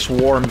hallway as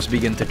swarms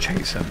begin to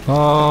chase him.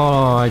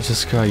 Oh, I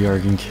just got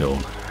Jargen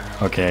killed.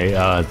 Okay,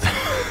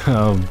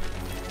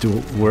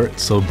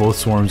 so both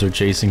swarms are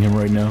chasing him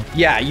right now?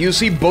 Yeah, you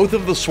see both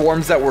of the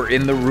swarms that were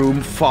in the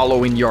room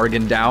following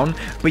Jargen down,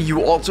 but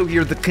you also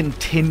hear the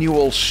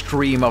continual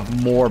stream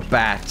of more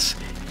bats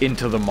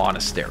into the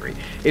monastery.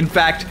 In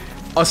fact,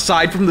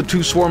 aside from the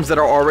two swarms that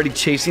are already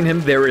chasing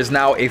him, there is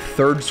now a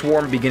third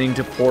swarm beginning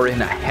to pour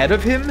in ahead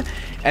of him,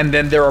 and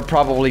then there are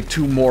probably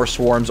two more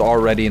swarms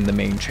already in the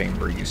main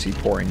chamber you see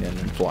pouring in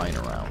and flying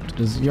around.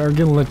 Does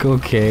Jargen look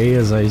okay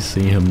as I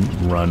see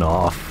him run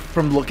off?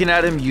 From looking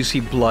at him, you see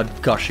blood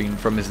gushing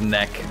from his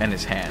neck and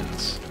his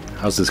hands.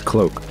 How's his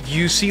cloak?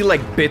 You see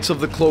like bits of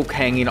the cloak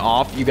hanging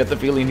off. You get the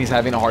feeling he's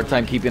having a hard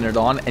time keeping it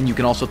on, and you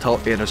can also tell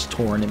it is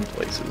torn in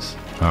places.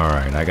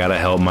 Alright, I gotta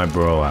help my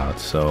bro out,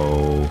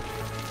 so...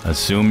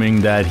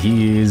 Assuming that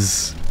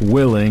he's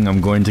willing,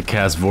 I'm going to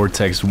cast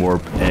Vortex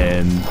Warp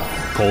and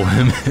pull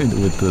him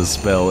with the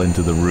spell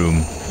into the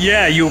room.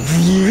 Yeah, you...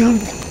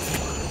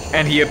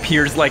 And he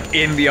appears like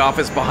in the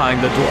office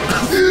behind the door.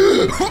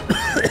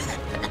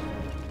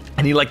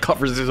 And he like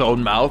covers his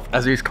own mouth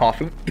as he's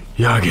coughing.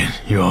 Jargen,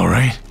 you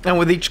alright? And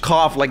with each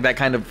cough, like that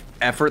kind of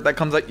effort that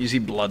comes out, you see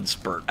blood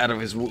spurt out of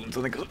his wounds.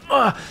 And it goes,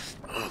 Oh,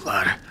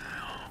 lad.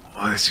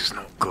 Oh, this is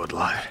no good,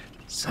 lad.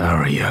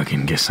 Sorry,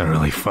 Jargen. Guess I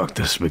really fucked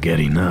the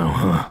spaghetti now,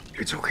 huh?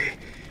 It's okay.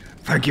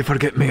 Thank you for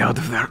getting me out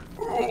of there.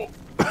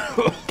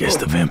 Guess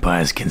the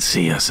vampires can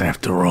see us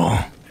after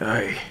all.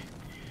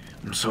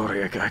 I'm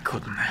sorry I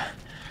couldn't.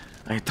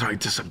 I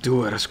tried to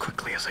subdue her as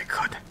quickly as I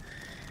could.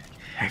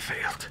 I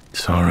failed.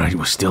 It's alright,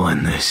 we're still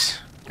in this.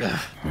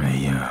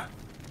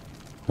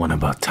 What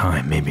about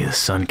time? Maybe the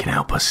sun can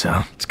help us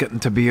out. It's getting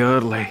to be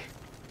early.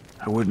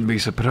 I wouldn't be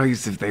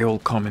surprised if they all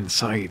come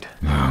inside.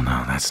 No,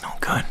 that's no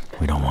good.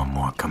 We don't want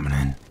more coming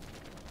in.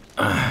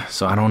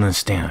 So I don't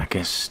understand. I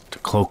guess the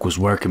cloak was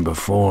working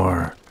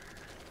before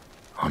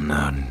on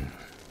the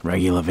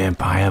regular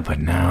vampire, but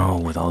now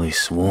with all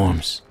these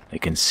swarms, they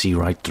can see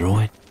right through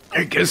it?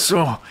 I guess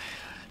so.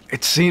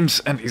 It seems,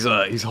 and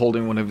he's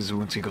holding one of his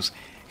wounds, he goes,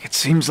 it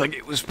seems like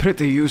it was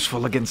pretty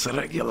useful against the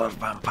regular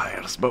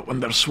vampires, but when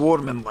they're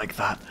swarming like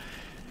that,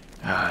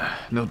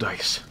 no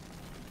dice.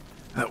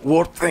 That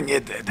warp thing you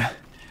did,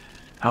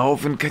 how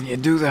often can you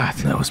do that?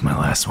 That was my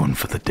last one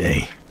for the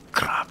day.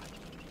 Crap.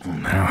 Well,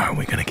 now how are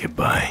we gonna get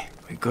by?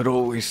 We could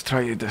always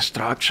try a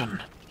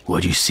distraction.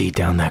 What'd you see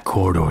down that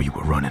corridor you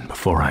were running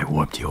before I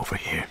warped you over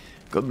here?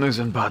 Good news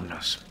and bad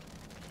news.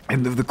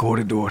 End of the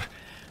corridor,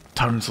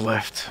 turns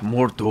left,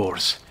 more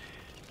doors.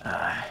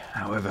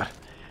 However,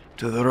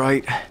 to the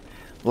right,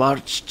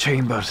 large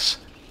chambers.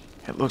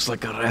 It looks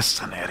like a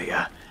resting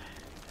area.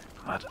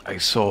 But I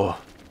saw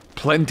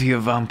plenty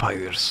of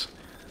vampires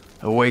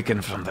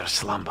awaken from their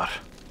slumber.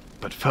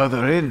 But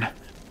further in,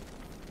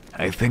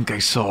 I think I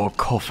saw a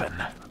coffin.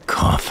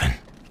 Coffin?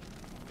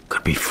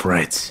 Could be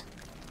Fred's.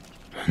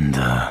 And,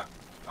 how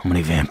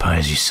many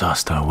vampires you saw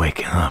start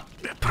waking up?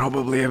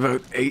 Probably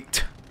about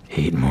 8.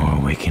 8 more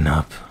waking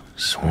up.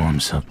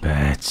 Swarms of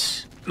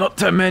bats. Not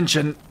to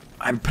mention,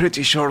 I'm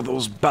pretty sure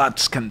those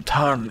bats can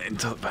turn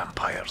into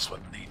vampires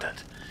when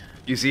needed.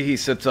 You see he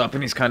sits up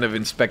and he's kind of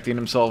inspecting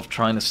himself,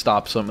 trying to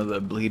stop some of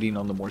the bleeding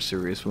on the more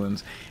serious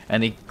wounds.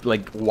 And he,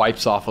 like,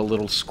 wipes off a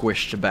little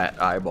squished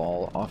bat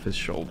eyeball off his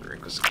shoulder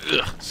and goes,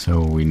 ugh.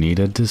 So we need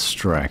a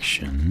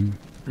distraction.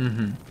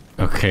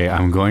 Okay,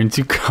 I'm going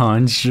to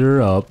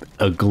conjure up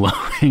a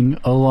glowing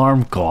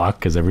alarm clock,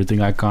 because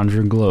everything I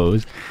conjure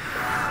glows.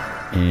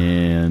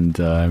 And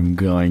I'm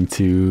going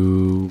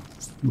to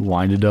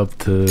wind it up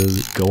to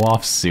go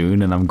off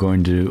soon, and I'm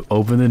going to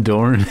open the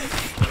door and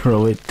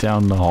throw it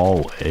down the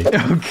hallway.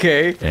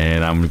 Okay.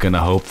 And I'm gonna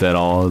hope that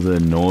all the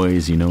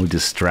noise,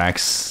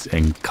 distracts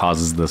and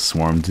causes the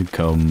swarm to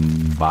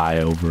come by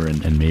over,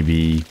 and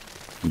maybe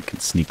we can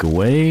sneak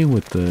away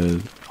with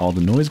all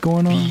the noise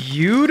going on.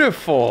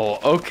 Beautiful.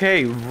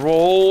 Okay,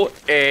 roll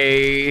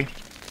a...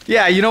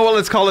 Yeah, you know what?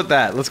 Let's call it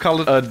that. Let's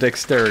call it a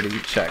dexterity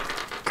check.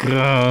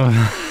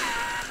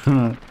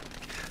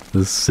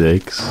 The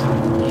 6.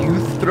 You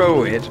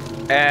throw it,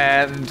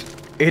 and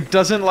it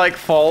doesn't, like,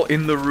 fall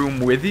in the room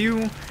with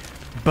you,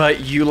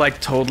 but you,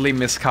 like, totally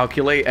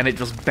miscalculate, and it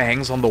just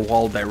bangs on the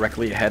wall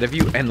directly ahead of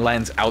you and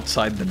lands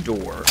outside the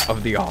door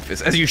of the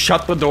office. As you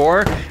shut the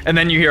door, and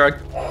then you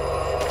hear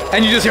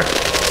and you just hear...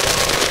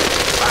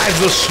 As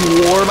the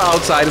swarm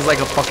outside is like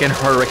a fucking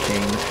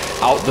hurricane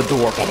out the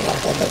door.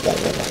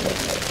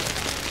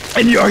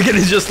 And Jargen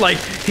is just like,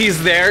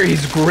 he's there,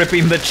 he's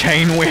gripping the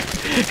chain whip,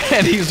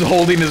 and he's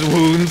holding his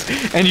wounds,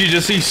 and you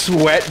just see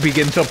sweat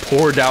begin to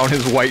pour down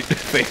his white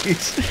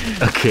face.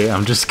 Okay,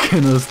 I'm just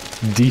gonna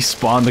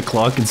despawn the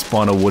clock and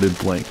spawn a wooden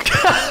plank.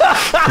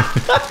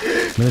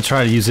 I'm gonna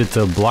try to use it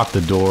to block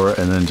the door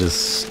and then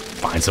just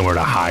find somewhere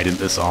to hide in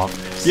this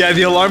office. Yeah,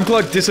 the alarm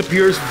clock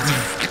disappears,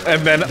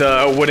 and then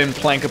the wooden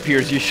plank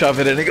appears. You shove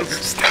it in, and it goes,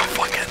 "Still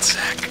fucking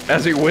sick,"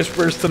 as he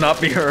whispers to not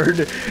be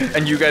heard,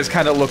 and you guys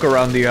kind of look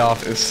around the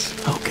office.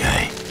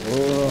 Okay.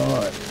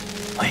 Alright.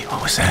 Wait,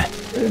 what was that?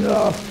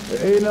 Enough.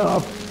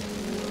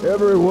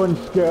 Everyone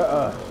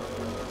scatter.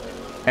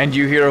 And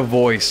you hear a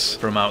voice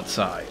from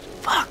outside.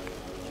 Fuck.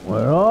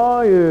 Where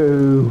are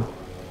you?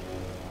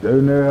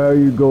 Don't know how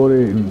you got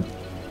in,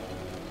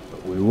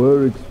 but we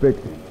were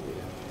expecting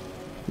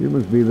you. You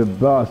must be the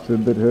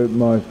bastard that hurt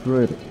my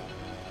Freddy.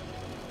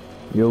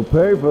 You'll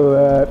pay for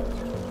that.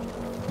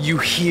 You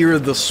hear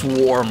the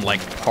swarm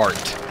like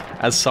part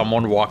as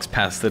someone walks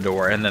past the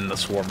door, and then the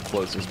swarm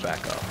closes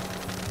back up.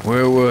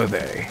 Where were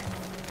they?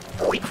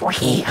 We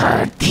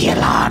heard the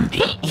alarm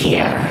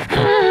here.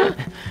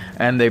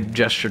 And they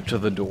gesture to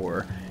the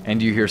door,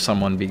 and you hear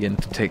someone begin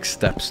to take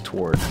steps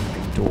toward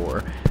the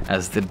door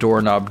as the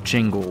doorknob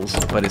jingles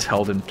but is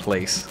held in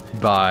place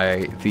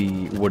by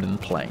the wooden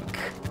plank.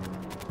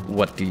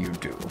 What do you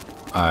do?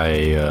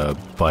 I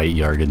bite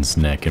Jargen's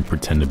neck and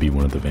pretend to be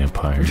one of the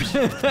vampires.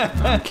 No,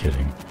 I'm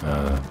kidding.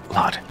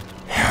 Lad,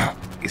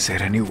 is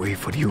there any way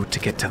for you to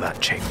get to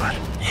that chamber?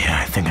 Yeah,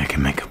 I think I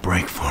can make a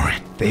break for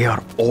it. They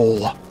are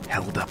all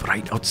held up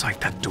right outside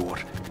that door.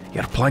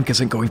 Your plank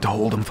isn't going to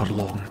hold them for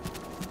long.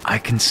 I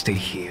can stay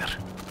here.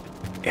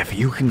 If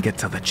you can get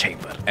to the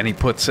chamber. And he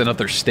puts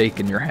another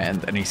stake in your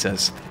hand, and he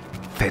says,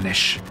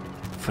 Finish,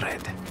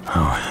 Fred.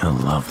 Oh, he'll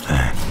love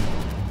that.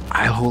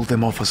 I'll hold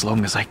them off as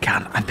long as I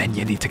can, and then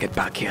you need to get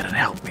back here and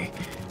help me.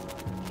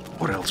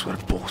 Or else we're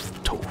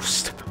both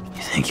toast.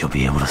 You think you'll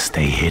be able to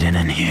stay hidden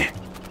in here?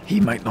 He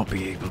might not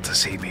be able to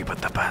see me,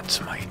 but the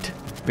bats might.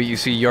 but you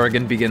see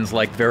Jargen begins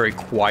like very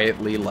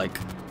quietly like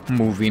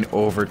moving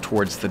over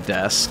towards the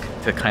desk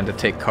to kind of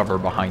take cover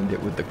behind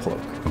it with the cloak.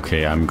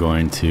 Okay, I'm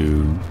going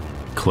to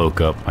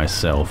cloak up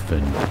myself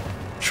and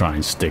try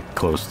and stick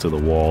close to the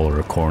wall or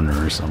a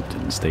corner or something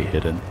and stay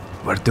hidden.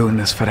 We're doing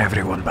this for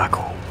everyone back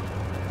home.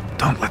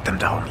 Don't let them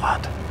down,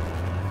 lad.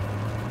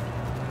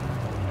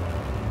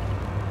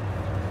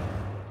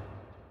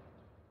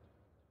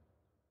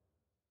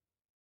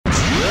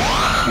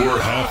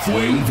 We're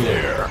halfway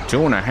there.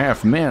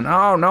 2.5 men?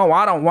 Oh no,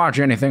 I don't watch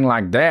anything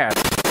like that.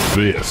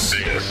 This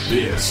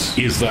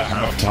is the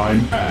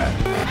halftime ad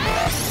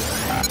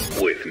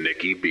with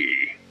Nikki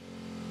B.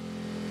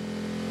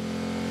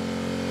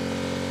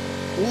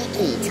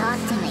 Nikki, talk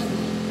to me.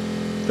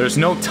 There's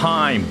no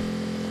time.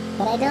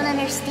 But I don't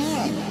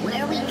understand.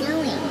 Where are we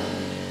going?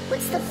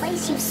 What's the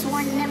place you've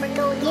sworn to never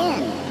go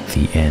again?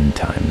 The end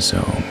time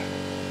zone.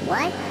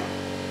 What?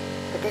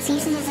 But the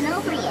season isn't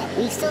over yet.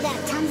 We've still got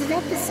tons of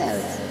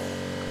episodes.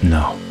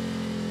 No.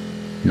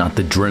 Not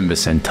the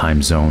Drimbus end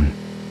time zone.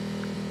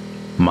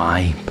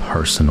 My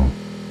personal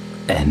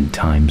end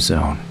time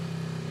zone.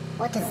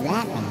 What does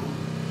that mean?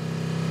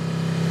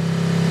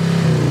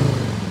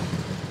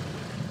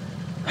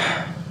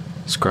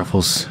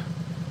 Scruffles,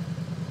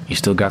 you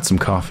still got some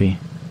coffee?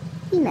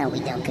 You know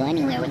we don't go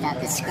anywhere without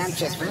the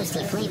scrumptious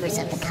roasty flavors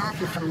of the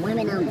coffee from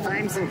women-owned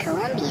farms in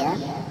Colombia.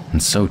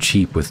 And so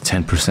cheap with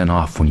 10%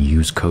 off when you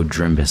use code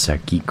DRIMBUS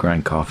at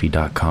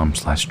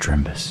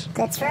geekgrindcoffee.com/Drimbus.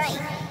 That's right.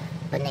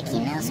 But Nikki,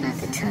 now's not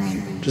the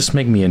time. Just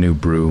make me a new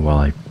brew while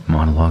I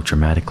monologue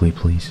dramatically,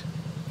 please.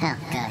 Oh,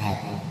 go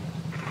ahead.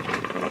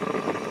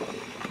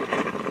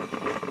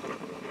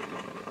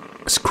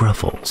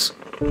 Scruffles,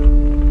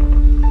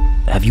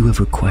 have you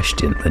ever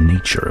questioned the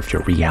nature of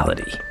your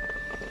reality?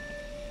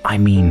 I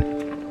mean,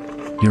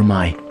 you're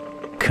my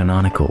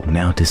canonical,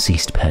 now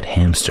deceased pet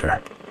hamster.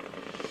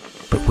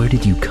 But where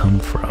did you come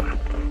from?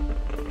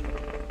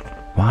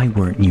 Why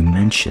weren't you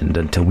mentioned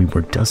until we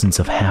were dozens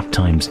of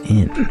half-times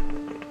in?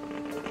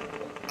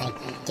 I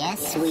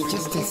guess we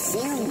just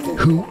assumed.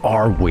 Who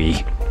are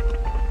we?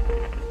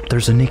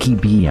 There's a Nikki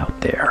B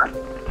out there.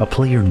 A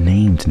player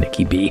named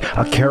Nikki B.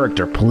 A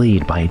character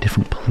played by a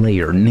different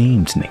player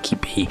named Nikki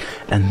B.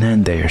 And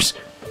then there's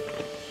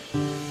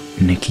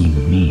Nikki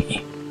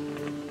Me.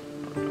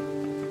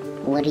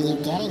 What are you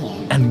getting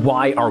at? And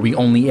why are we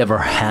only ever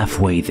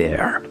halfway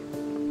there?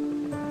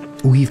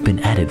 We've been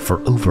at it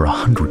for over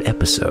 100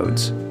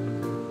 episodes.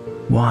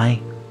 Why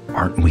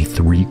aren't we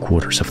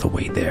 3/4 of the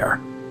way there?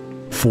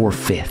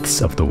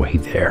 4/5 of the way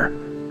there?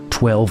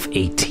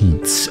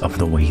 12/18 of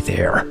the way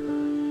there? I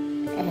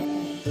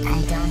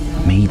don't know.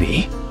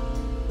 Maybe,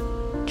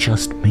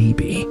 just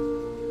maybe,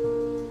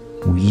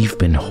 we've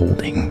been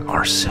holding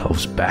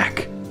ourselves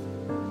back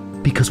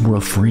because we're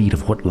afraid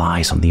of what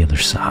lies on the other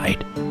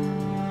side.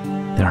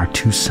 There are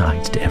two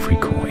sides to every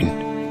coin,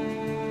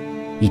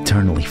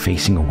 eternally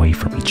facing away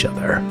from each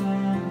other.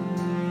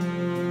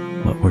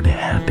 What were to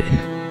happen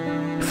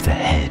if the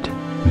head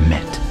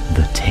met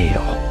the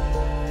tail?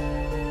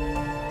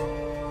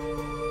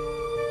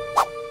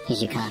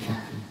 Here's your coffee.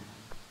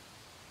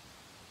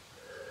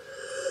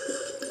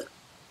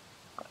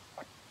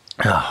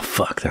 Oh,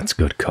 fuck, that's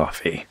good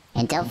coffee.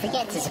 And don't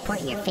forget to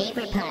support your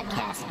favorite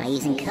podcast by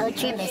using code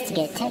DRIMBUS to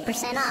get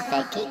 10% off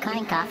at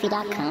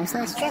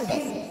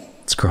geekgrindcoffee.com/Drimbus.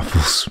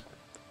 Scruffles,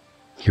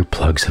 your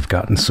plugs have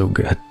gotten so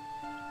good.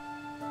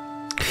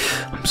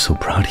 I'm so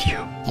proud of you.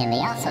 And they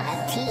also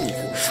have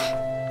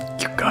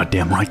teeth. You're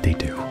goddamn right they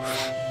do.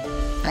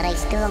 But I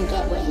still don't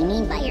get what you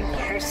mean by your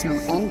personal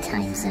end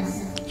time zone.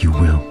 You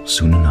will,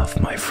 soon enough,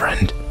 my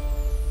friend.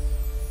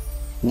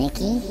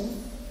 Nikki?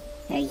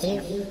 Are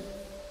you...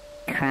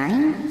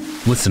 crying?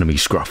 Listen to me,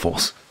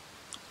 Scruffles.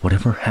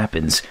 Whatever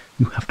happens,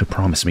 you have to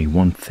promise me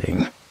one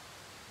thing.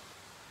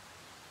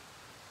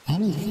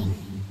 Anything?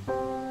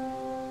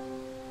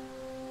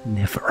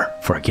 Never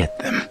forget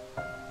them.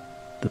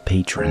 The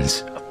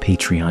patrons of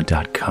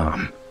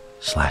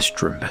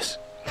patreon.com/Drimbus.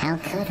 How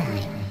could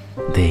I?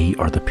 They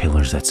are the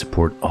pillars that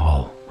support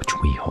all which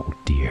we hold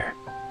dear.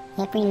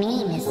 Every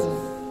name is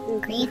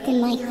engraved in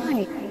my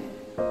heart.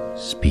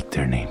 Speak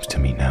their names to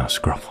me now,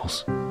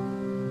 Scruffles.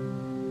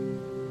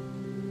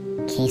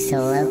 Queso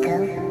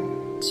Loco,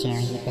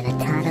 Jerry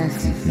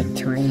Benetatos,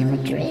 Victoria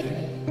Madrid,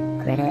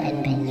 Greta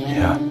and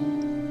Benetatos.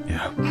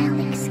 Yeah.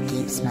 Alex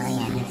Gibbs my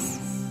ass.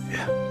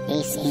 Yeah.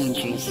 Ace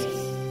Andrews,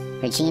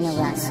 Regina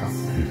Russell,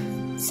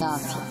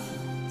 Salty,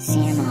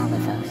 Sam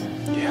Oliver,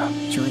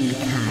 Jordan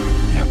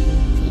McCall,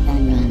 the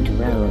unnamed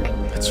rogue,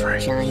 That's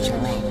right. John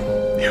Gillette,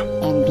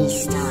 NB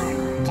Star,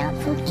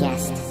 Doubtful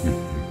Guest,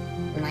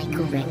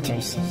 Michael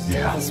Richters,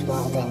 Davis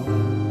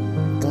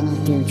Walden, Denny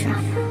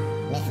Dewdrop,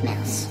 Myth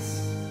Mouse,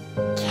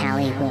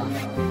 Callie Wolf,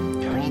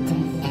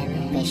 Brandon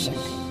M. Bishop,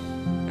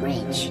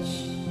 Bridge,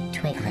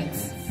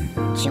 Twiglets,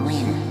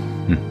 Joanna,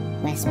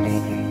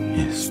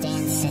 Westberger,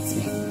 Stan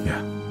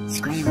Sitzman,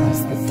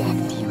 Scrambles the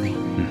Death Dealer,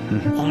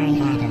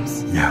 Aaron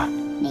Adams,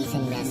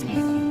 Nathan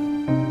Mesner,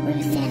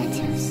 Ruth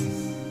Thanatos,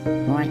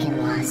 Morgan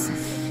Lawson,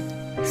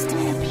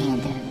 Starter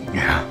Panda,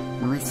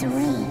 Melissa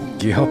Rain,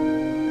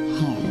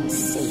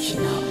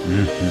 Sensational,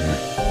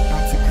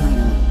 Lots of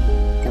Plenty,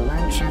 The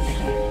Lone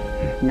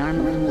Trumpeter,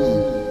 Normally Me,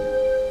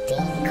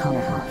 Dane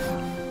Kohoff,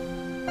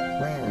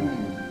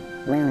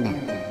 Luna,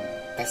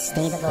 The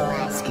State of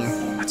Alaska,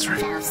 That's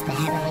right. Faust the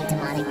Heavenly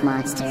Demonic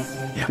Monster,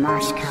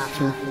 Marsh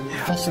Coffee,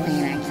 Fish of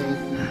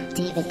Anarchy,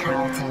 David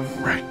Carlton,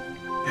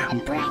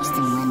 and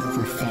Braxton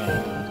Wendell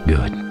III.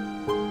 Good.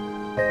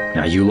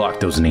 Now you lock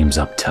those names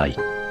up tight.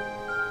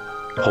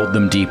 Hold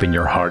them deep in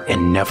your heart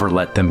and never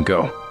let them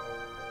go.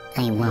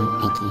 I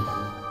won't, Nikki.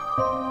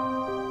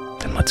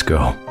 Then let's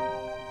go.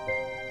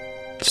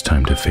 It's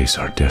time to face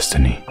our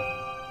destiny.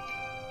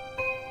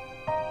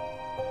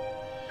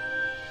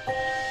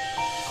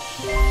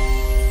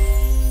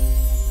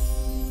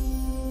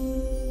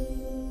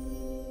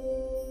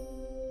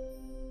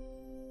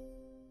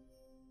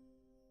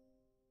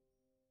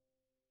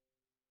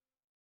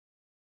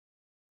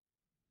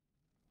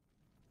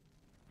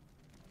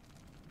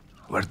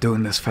 We're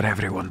doing this for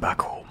everyone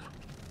back home.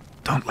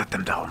 Don't let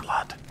them down,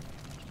 lad.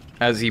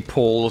 As he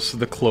pulls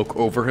the cloak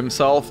over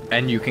himself,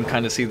 and you can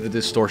kind of see the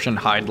distortion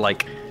hide,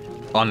 like,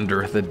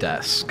 under the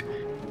desk.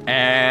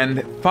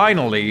 And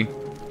finally,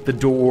 the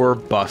door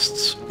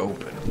busts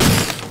open.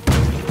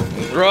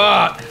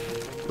 Rot!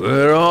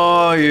 Where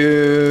are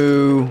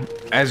you?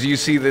 As you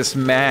see this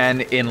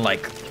man in,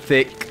 like,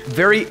 thick,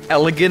 very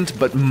elegant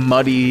but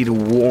muddied,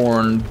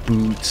 worn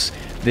boots.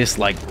 This,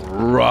 like,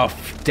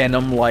 rough,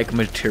 denim-like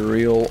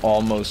material,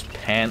 almost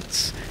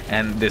pants,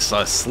 and this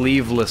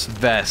sleeveless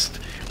vest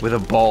with a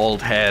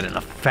bald head and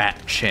a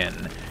fat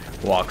chin.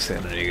 Walks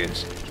in and he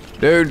goes,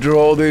 "Don't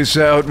draw this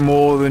out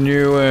more than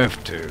you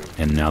have to."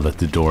 And now that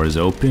the door is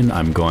open,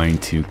 I'm going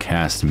to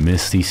cast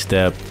Misty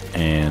Step,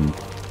 and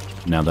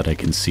now that I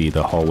can see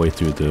the hallway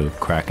through the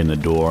crack in the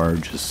door,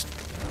 just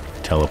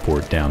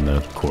teleport down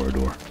the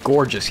corridor.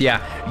 Gorgeous, yeah.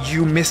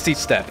 You Misty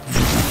Step.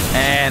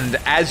 And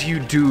as you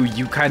do,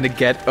 you kind of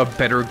get a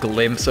better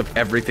glimpse of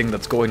everything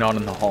that's going on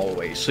in the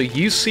hallway. So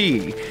you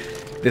see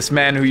this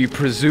man who you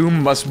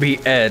presume must be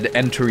Ed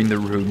entering the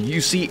room. You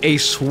see a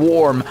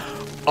swarm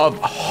of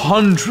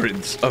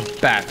hundreds of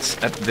bats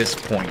at this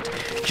point.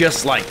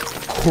 Just like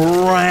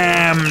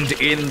crammed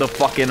in the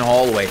fucking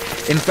hallway.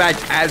 In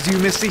fact, as you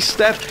Misty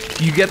Step,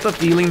 you get the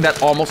feeling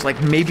that almost like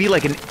maybe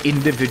like an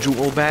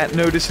individual bat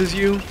notices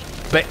you.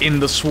 But in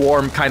the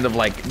swarm, kind of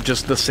like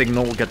just the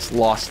signal gets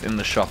lost in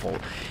the shuffle.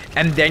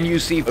 And then you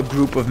see a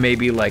group of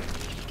maybe like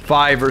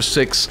 5 or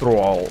 6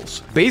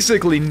 thralls.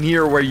 Basically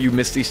near where you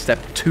Misty Step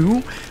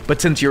to, but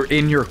since you're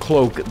in your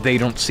cloak, they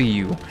don't see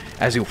you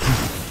as you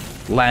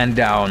land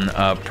down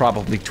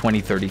probably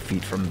 20-30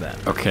 feet from them.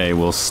 Okay,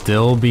 well,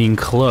 still being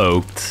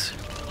cloaked,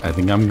 I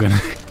think I'm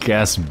gonna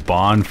cast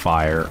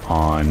Bonfire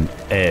on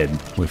Ed,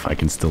 if I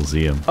can still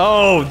see him.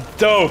 Oh,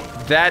 dope!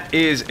 That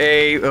is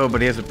a... Oh,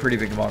 but he has a pretty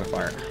big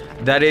modifier.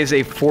 That is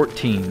a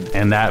 14.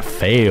 And that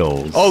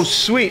fails. Oh,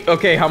 sweet.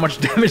 Okay, how much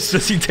damage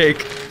does he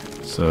take?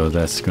 So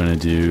that's gonna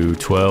do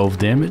 12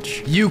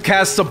 damage. You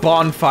cast a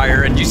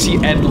bonfire and you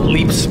see Ed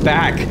leaps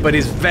back, but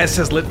his vest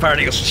has lit fire and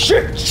he goes,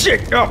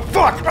 shit, oh,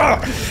 fuck,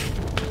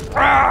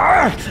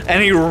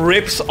 and he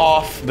rips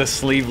off the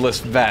sleeveless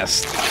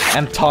vest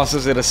and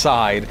tosses it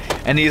aside,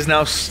 and he is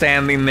now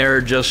standing there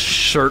just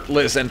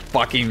shirtless and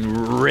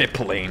fucking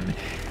rippling.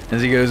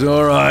 As he goes,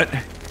 alright,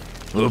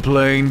 we're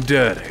playing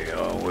dirty,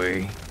 are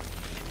we?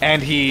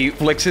 And he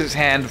flicks his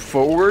hand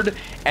forward,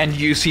 and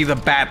you see the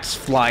bats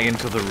fly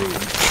into the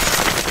room.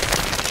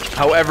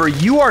 However,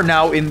 you are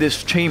now in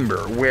this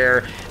chamber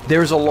where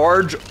there's a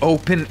large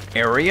open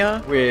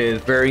area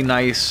with very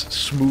nice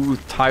smooth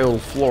tile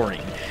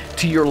flooring.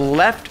 To your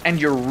left and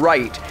your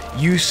right,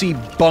 you see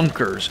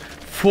bunkers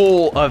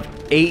full of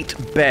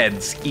 8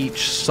 beds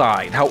each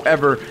side.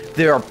 However,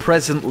 they are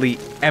presently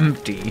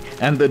empty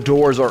and the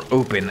doors are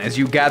open as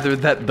you gather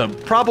that the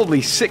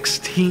probably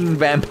 16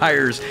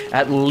 vampires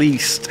at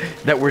least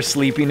that were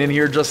sleeping in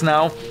here just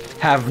now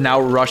have now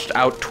rushed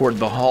out toward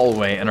the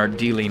hallway and are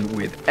dealing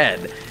with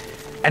Ed.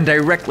 And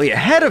directly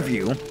ahead of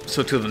you,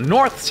 so to the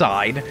north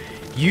side,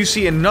 you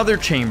see another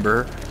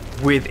chamber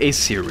with a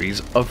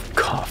series of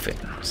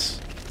coffins.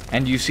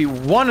 And you see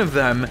one of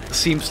them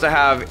seems to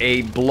have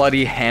a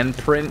bloody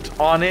handprint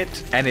on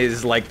it and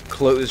is like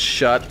closed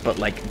shut but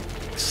like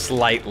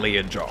slightly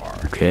ajar.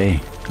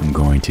 Okay, I'm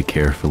going to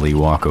carefully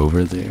walk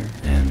over there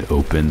and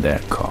open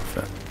that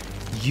coffin.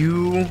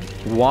 You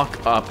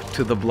walk up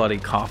to the bloody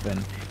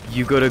coffin.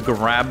 You go to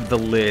grab the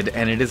lid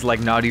and it is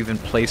like not even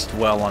placed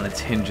well on its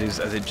hinges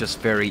as it just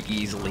very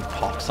easily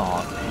pops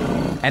on.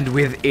 And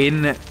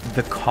within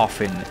the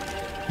coffin,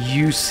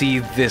 you see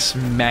this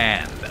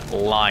man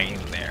lying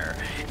there.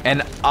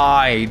 An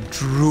eye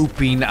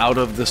drooping out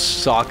of the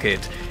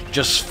socket,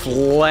 just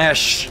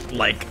flesh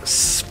like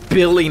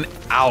spilling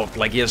out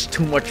like he has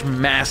too much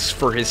mass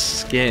for his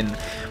skin.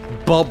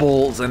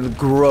 Bubbles and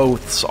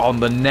growths on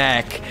the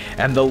neck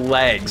and the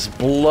legs,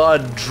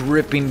 blood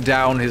dripping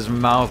down his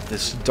mouth,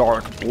 this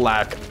dark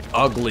black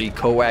ugly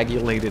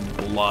coagulated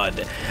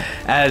blood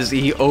as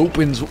he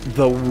opens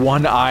the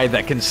one eye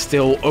that can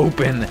still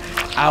open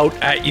out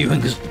at you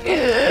and goes,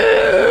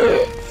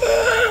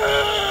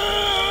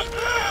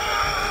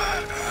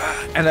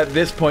 and at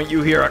this point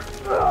you hear a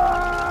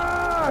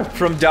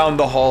from down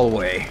the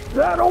hallway.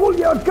 That all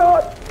you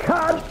got,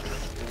 cunt?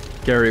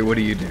 Gary, what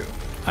do you do?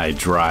 I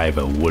drive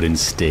a wooden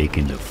stake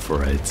into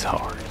Fred's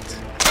heart.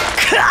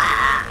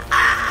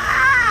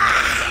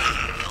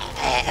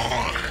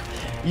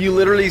 You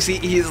literally see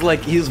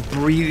he's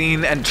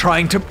breathing and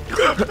trying to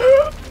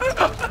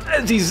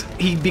as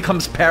he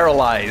becomes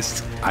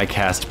paralyzed. I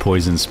cast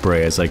poison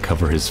spray as I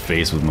cover his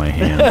face with my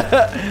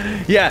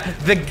hand. Yeah,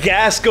 the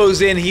gas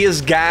goes in, he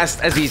is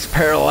gassed as he's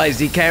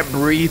paralyzed, he can't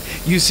breathe.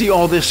 You see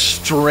all this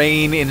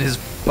strain in his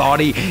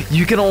body.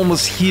 You can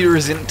almost hear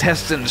his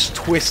intestines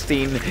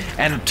twisting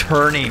and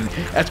turning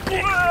as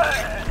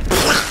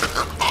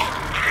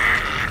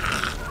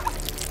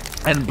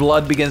and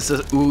blood begins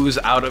to ooze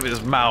out of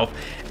his mouth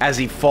as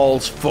he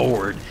falls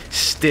forward,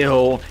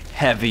 still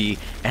heavy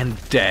and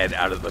dead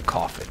out of the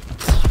coffin.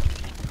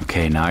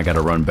 Okay, now I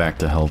gotta run back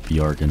to help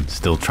Jargen.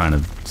 Still trying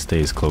to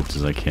stay as close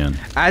as I can.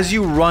 As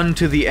you run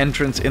to the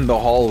entrance in the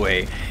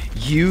hallway,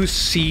 you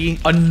see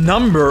a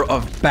number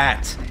of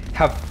bats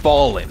have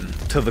fallen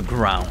to the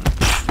ground,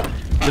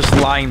 just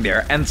lying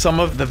there, and some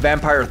of the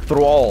vampire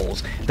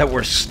thralls that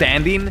were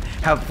standing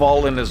have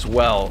fallen as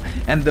well,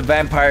 and the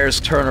vampires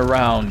turn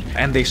around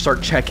and they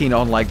start checking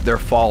on like their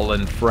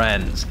fallen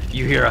friends.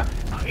 You hear a,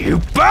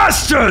 "You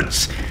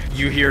bastards!"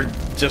 You hear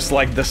just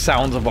like the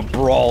sounds of a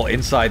brawl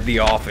inside the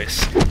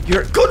office.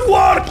 You're, "Good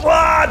work,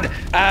 lad!"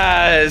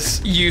 As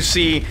you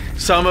see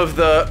some of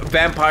the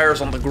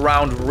vampires on the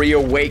ground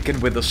reawaken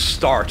with a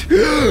start.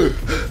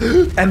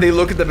 And they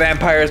look at the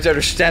vampires that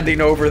are standing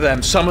over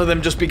them. Some of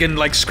them just begin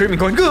like screaming,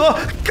 going,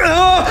 "Ah,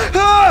 ah,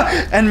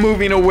 ah," and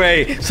moving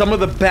away. Some of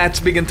the bats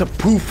begin to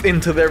poof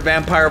into their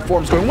vampire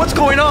forms, going, "What's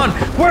going on?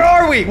 Where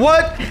are we?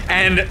 What?"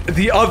 And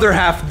the other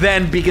half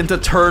then begin to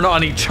turn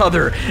on each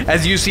other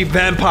as you see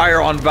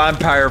vampire on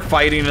vampire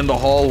fighting in the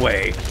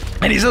hallway.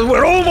 And he says,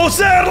 "We're almost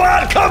there,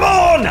 lad, come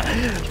on!"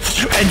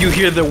 And you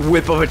hear the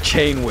whip of a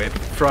chain whip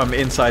from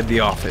inside the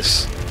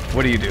office.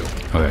 What do you do?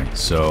 Okay,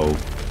 so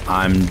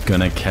I'm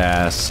gonna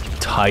cast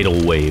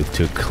Tidal Wave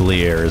to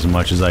clear as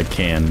much as I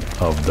can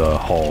of the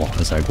hall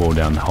as I go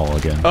down the hall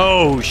again.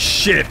 Oh,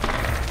 shit.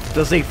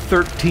 Does a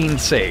 13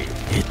 save?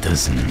 It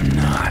does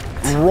not.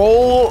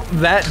 Roll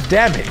that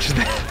damage.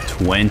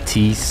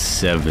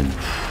 27.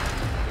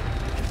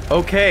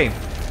 Okay.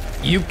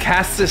 You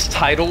cast this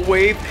tidal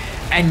wave,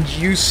 and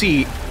you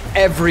see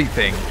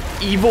everything.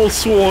 Evil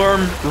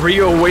swarm,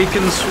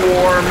 reawakened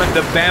swarm,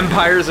 the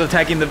vampires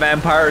attacking the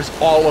vampires,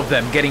 all of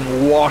them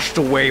getting washed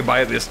away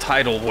by this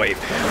tidal wave.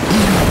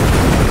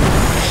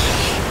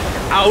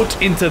 Out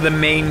into the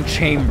main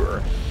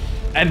chamber.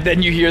 And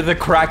then you hear the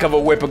crack of a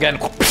whip again.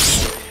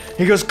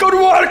 He goes, "Good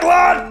work,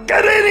 lad!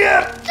 Get in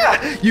here!"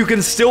 You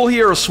can still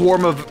hear a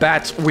swarm of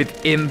bats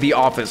within the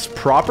office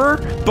proper,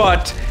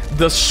 but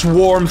the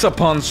swarms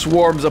upon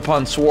swarms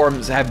upon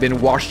swarms have been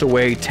washed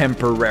away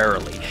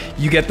temporarily.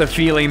 You get the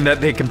feeling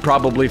that they can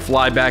probably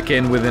fly back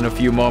in within a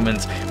few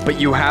moments, but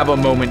you have a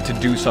moment to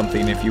do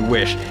something if you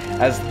wish.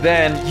 As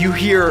then you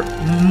hear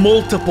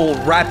multiple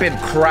rapid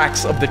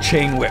cracks of the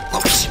chain whip.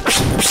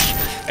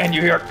 And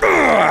you hear,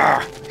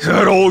 "Ugh! Is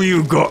that all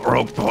you got,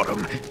 Rock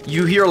Bottom?"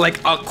 You hear like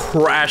a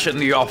crash in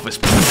the office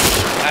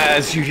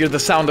as you hear the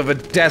sound of a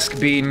desk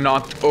being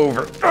knocked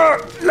over.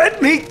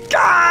 "Let me go!"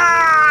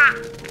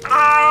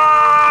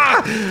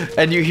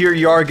 And you hear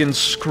Jargen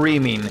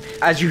screaming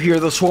as you hear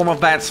the swarm of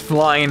bats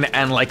flying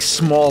and like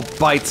small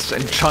bites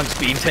and chunks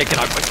being taken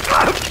out.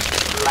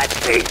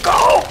 Let me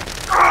go!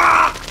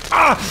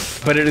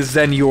 But it is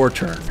then your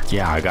turn.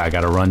 Yeah, I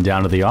gotta run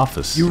down to the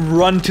office. You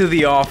run to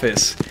the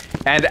office,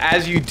 and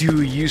as you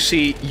do, you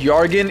see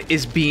Jargen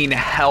is being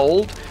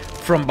held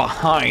from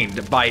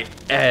behind by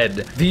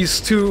Ed. These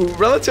two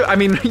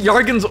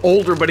Jargen's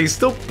older, but he's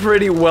still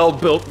pretty well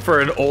built for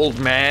an old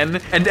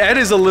man. And Ed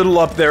is a little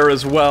up there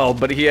as well,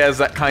 but he has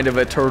that kind of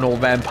eternal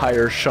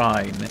vampire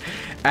shine.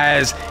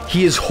 As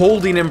he is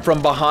holding him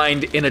from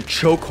behind in a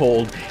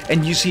chokehold,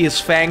 and you see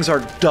his fangs are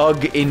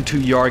dug into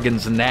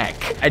Jargen's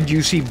neck, and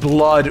you see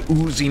blood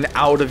oozing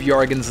out of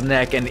Jargen's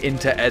neck and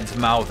into Ed's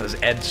mouth as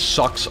Ed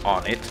sucks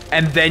on it.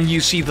 And then you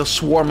see the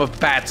swarm of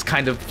bats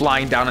kind of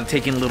flying down and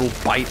taking little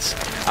bites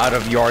out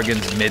of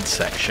Jargen's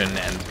midsection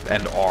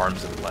and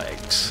arms and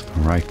legs.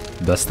 All right,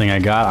 best thing I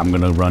got, I'm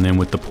gonna run in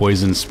with the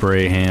poison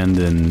spray hand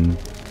and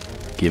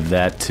give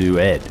that to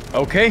Ed.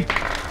 Okay,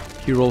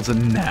 he rolls a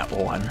nat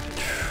 1.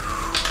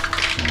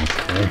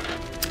 Okay,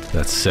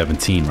 that's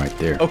 17 right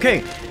there.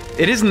 Okay,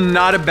 it is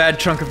not a bad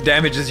chunk of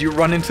damage as you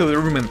run into the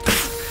room and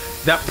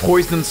that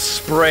poison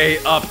spray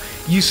up.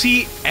 You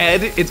see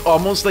Ed, it's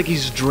almost like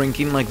he's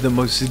drinking like the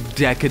most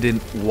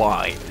decadent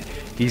wine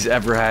he's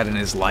ever had in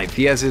his life.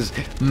 He has his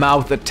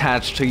mouth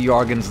attached to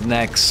Jargen's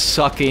neck,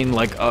 sucking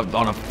like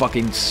on a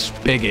fucking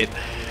spigot.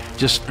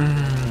 Just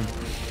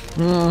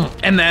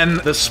And then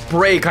the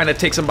spray kind of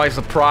takes him by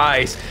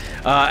surprise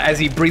as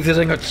he breathes in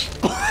and goes,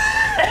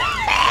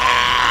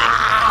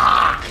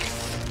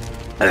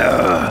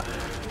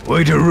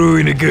 way to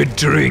ruin a good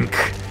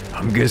drink.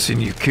 I'm guessing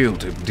you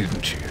killed him,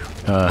 didn't you?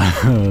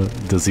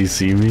 Does he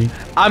see me?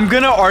 I'm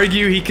gonna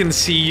argue he can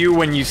see you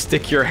when you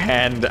stick your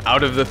hand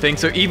out of the thing,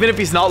 so even if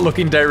he's not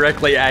looking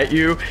directly at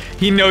you,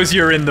 he knows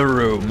you're in the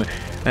room.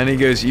 And he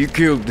goes, you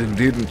killed him,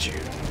 didn't you?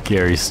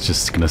 Gary's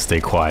just gonna stay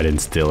quiet and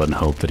still and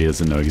hope that he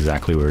doesn't know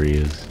exactly where he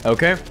is.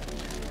 Okay.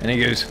 And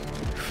he goes,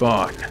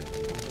 fine.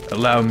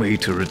 Allow me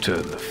to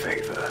return the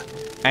favor.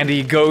 and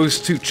he goes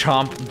to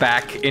chomp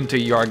back into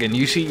Jargen.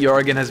 You see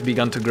Jargen has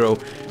begun to grow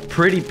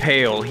pretty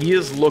pale. He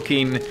is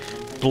looking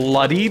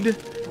bloodied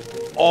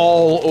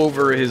all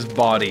over his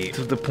body,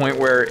 to the point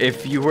where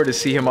if you were to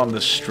see him on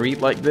the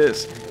street like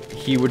this,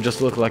 he would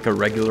just look like a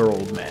regular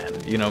old man.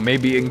 You know,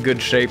 maybe in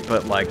good shape,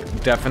 but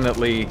like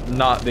definitely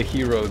not the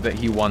hero that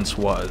he once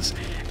was.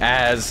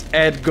 As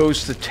Ed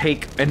goes to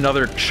take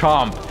another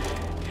chomp,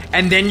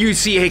 and then you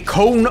see a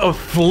cone of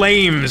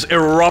flames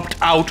erupt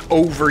out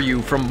over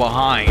you from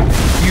behind.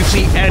 You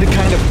see Ed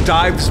kind of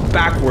dives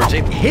backwards.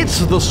 It hits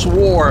the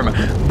swarm,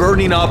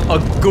 burning up a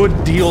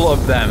good deal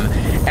of them.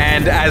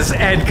 And as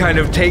Ed kind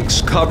of takes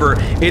cover,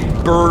 it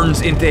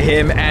burns into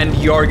him and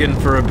Jargen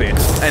for a bit.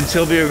 And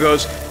Silvio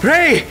goes,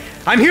 "Hey,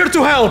 I'm here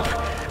to help!"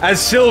 As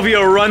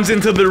Silvio runs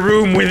into the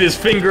room with his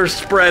fingers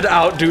spread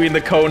out doing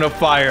the cone of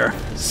fire.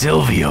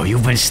 Silvio,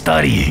 you've been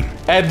studying.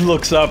 Ed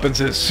looks up and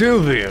says,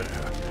 Silvio,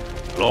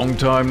 long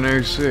time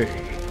no see.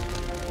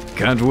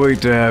 Can't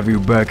wait to have you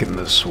back in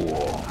the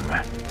swarm.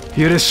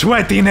 "You're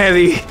sweating,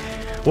 Eddie.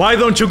 Why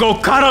don't you go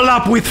cuddle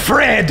up with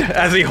Fred?"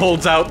 As he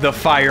holds out the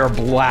fire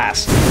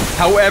blast.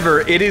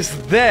 However, it is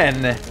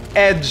then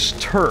Ed's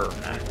turn.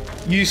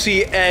 You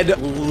see Ed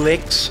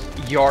licks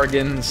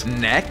Jargen's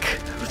neck,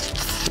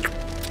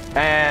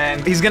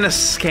 and he's gonna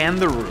scan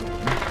the room.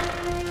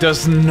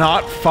 Does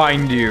not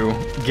find you,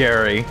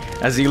 Gary,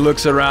 as he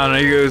looks around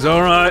and he goes,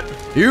 "All right,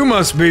 You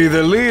must be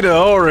the leader,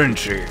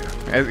 aren't you?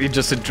 as he's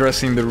just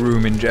addressing the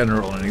room in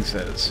general, and he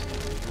says,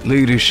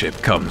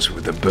 Leadership comes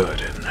with a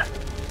burden.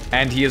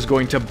 and he is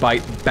going to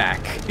bite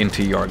back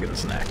into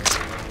Jargen's neck.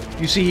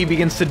 You see he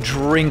begins to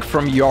drink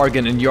from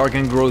Jargen, and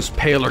Jargen grows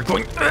paler,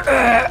 going,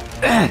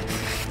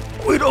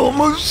 We'd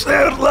almost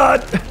said,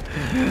 lad.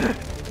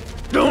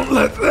 Don't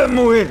let them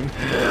win.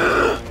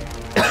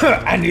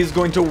 and he's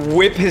going to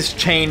whip his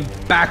chain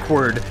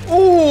backward.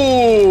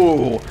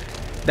 Ooh!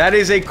 That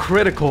is a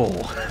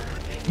critical.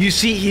 You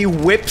see he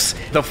whips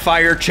the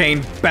fire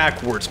chain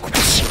backwards.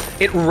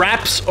 It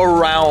wraps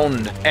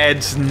around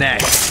Ed's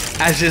neck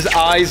as his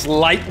eyes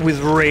light with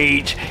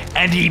rage,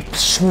 and he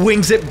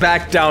swings it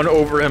back down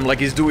over him like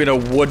he's doing a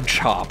wood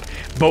chop.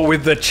 But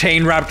with the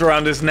chain wrapped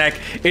around his neck,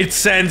 it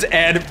sends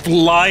Ed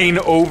flying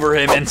over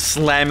him and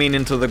slamming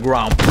into the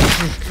ground.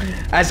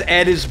 As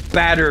Ed is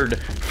battered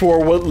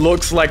for what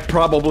looks like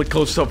probably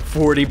close to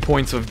 40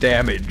 points of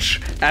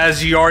damage.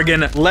 As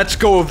Jargen lets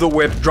go of the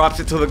whip, drops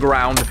it to the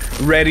ground,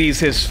 readies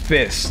his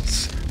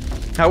fists.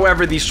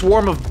 However, the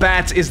swarm of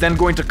bats is then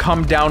going to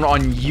come down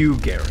on you,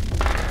 Gary.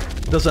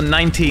 Does a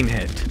 19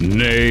 hit?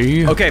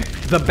 Nay. Okay,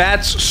 the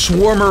bats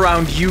swarm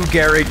around you,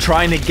 Gary,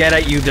 trying to get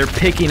at you. They're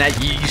picking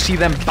at you. You see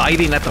them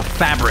biting at the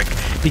fabric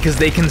because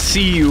they can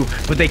see you,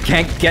 but they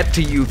can't get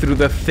to you through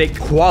the thick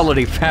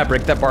quality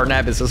fabric that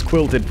Barnabas has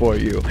quilted for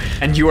you.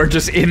 And you are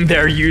just in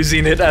there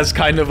using it as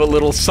kind of a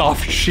little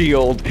soft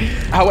shield.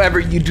 However,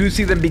 you do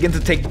see them begin to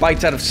take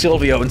bites out of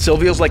Silvio, and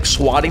Silvio's like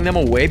swatting them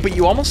away, but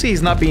you almost see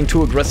he's not being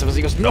too aggressive as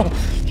he goes, "No."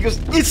 He goes,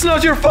 "It's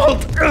not your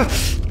fault.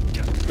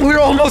 We're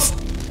almost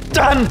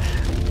done!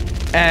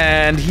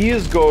 And he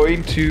is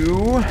going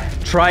to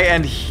try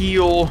and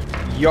heal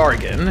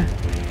Jargen.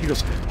 He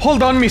goes,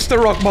 hold on,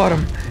 Mr.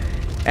 Rockbottom.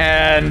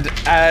 And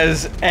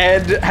as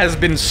Ed has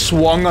been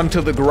swung onto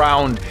the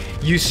ground,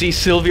 you see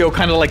Silvio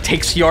kind of like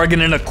takes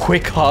Jargen in a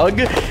quick hug,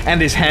 and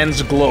his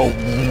hands glow.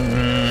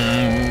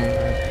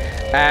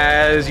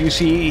 As you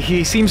see,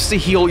 he seems to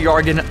heal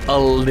Jargen a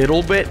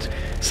little bit.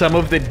 Some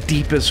of the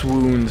deepest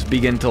wounds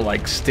begin to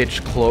like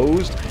stitch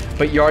closed,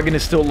 but Jargen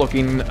is still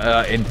looking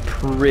in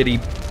pretty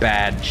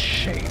bad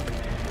shape.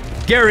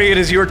 Gary, it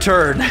is your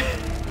turn.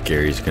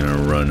 Gary's gonna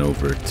run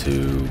over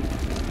to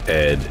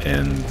Ed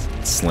and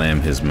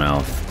slam his hand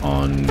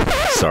on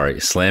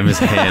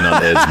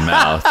Ed's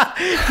mouth.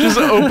 Just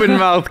open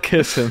mouth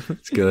kiss him.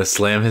 He's gonna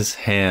slam his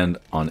hand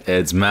on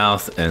Ed's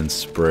mouth and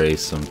spray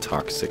some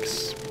toxic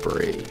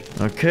spray.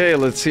 Okay,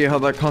 let's see how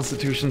that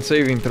Constitution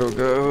saving throw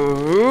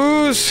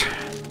goes.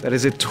 That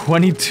is a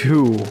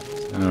 22.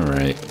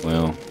 Alright,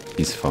 well,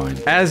 he's fine.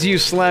 As you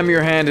slam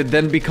your hand, it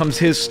then becomes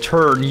his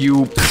turn.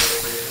 You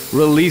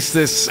release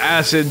this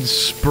acid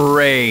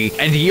spray,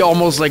 and he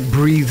almost like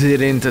breathes it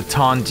in to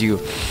taunt you.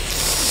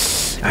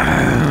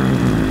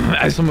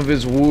 As some of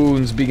his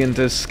wounds begin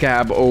to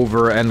scab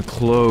over and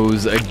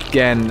close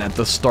again at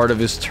the start of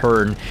his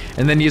turn,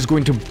 and then he is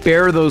going to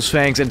bare those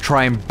fangs and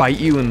try and bite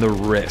you in the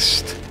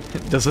wrist.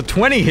 Does a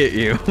 20 hit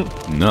you?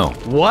 No.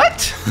 What?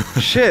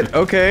 Shit,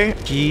 okay.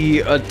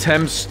 He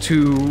attempts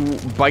to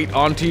bite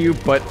onto you,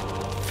 but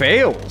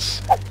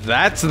fails.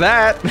 That's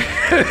that.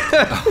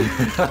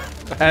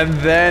 And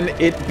then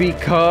it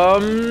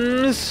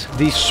becomes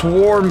the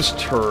Swarm's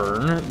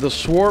turn. The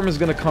Swarm is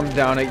going to come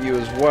down at you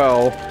as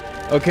well.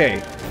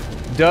 Okay.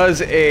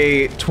 Does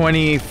a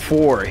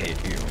 24 hit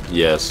you?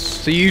 Yes.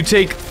 So you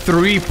take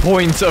 3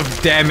 points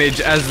of damage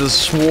as the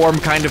Swarm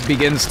kind of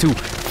begins to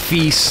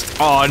feast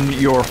on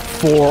your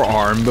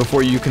forearm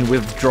before you can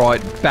withdraw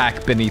it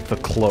back beneath the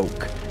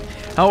cloak.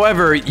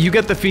 However, you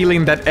get the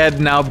feeling that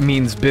Ed now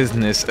means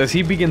business as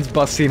he begins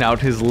busting out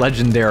his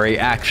legendary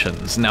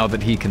actions now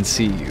that he can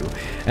see you.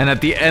 And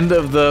at the end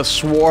of the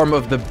Swarm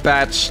of the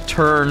Bat's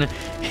turn,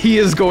 he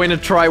is going to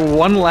try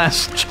one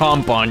last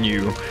chomp on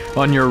you,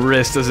 on your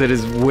wrist as it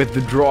is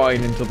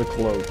withdrawing into the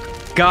cloak.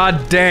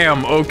 God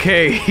damn,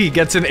 okay, he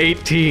gets an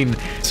 18.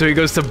 So he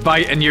goes to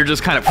bite and you're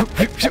just kind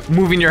of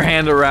moving your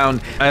hand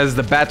around as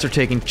the bats are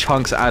taking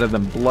chunks out of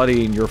them,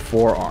 bloodying your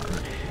forearm.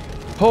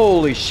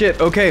 Holy shit,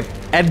 okay.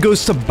 Ed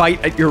goes to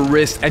bite at your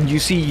wrist and you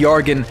see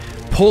Jargen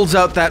pulls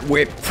out that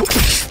whip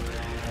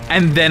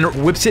and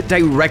then whips it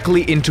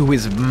directly into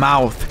his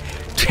mouth,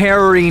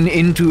 tearing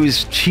into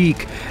his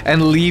cheek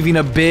and leaving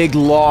a big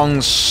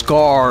long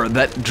scar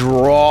that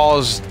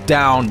draws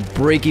down,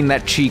 breaking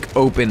that cheek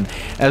open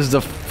as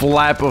the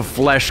flap of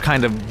flesh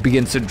kind of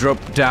begins to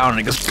drop down and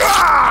it goes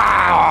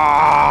 "Gah!"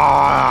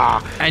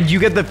 And you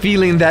get the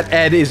feeling that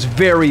Ed is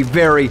very,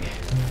 very,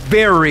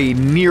 very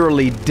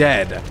nearly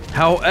dead.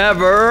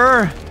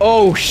 However,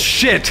 oh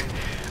shit.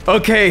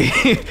 Okay,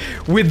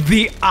 with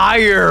the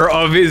ire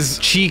of his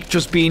cheek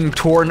just being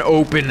torn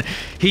open,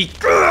 he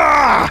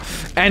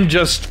and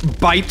just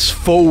bites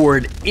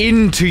forward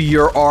into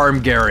your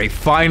arm, Gary,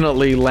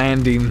 finally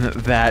landing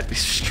that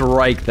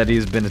strike that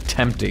he's been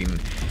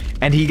attempting.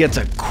 And he gets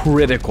a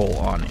critical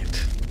on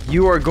it.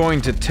 You are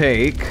going to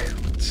take,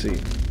 let's see,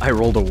 I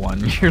rolled a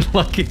 1, you're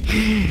lucky.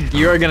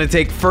 You are going to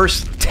take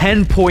first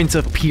 10 points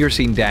of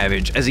piercing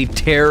damage as he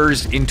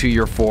tears into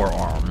your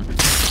forearm.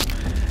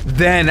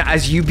 Then,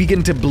 as you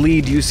begin to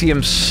bleed, you see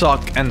him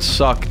suck and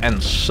suck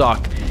and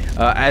suck,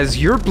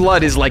 as your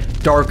blood is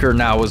like darker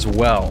now as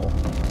well.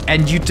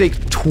 And you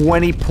take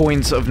 20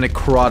 points of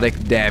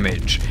necrotic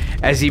damage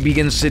as he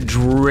begins to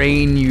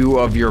drain you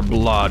of your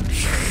blood.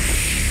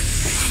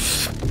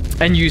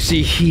 And you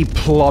see he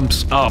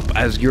plumps up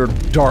as your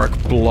dark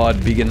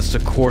blood begins to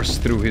course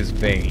through his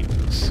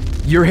veins.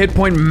 Your hit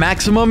point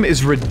maximum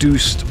is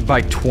reduced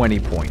by 20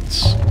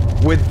 points.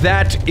 With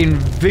that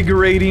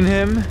invigorating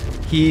him,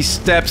 he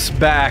steps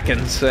back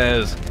and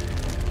says,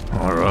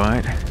 "All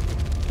right,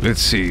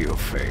 let's see your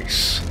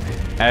face."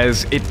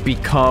 As it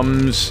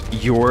becomes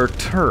your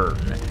turn,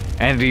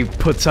 and he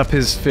puts up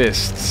his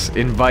fists,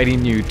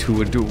 inviting you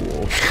to a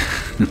duel.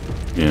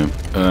 Yeah,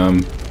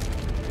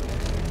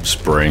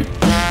 spray.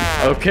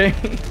 Okay,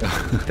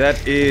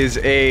 that is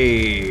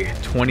a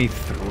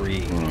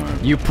 23.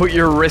 You put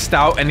your wrist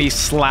out and he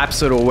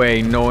slaps it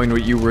away, knowing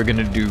what you were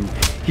gonna do.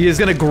 He is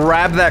gonna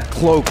grab that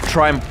cloak,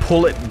 try and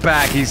pull it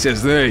back. He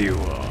says, "There you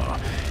are."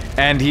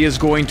 And he is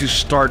going to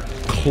start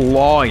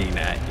clawing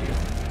at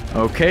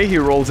you. Okay, he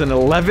rolls an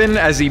 11.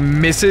 As he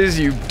misses,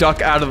 you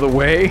duck out of the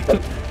way.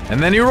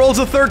 And then he rolls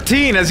a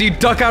 13 as you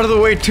duck out of the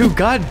way too.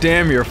 God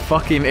damn your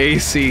fucking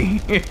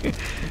AC.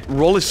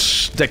 Roll a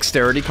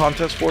dexterity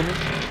contest for me.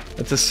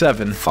 That's a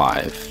 7.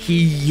 5.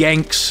 He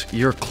yanks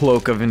your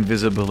cloak of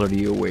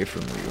invisibility away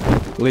from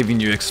you, leaving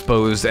you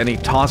exposed, and he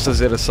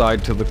tosses it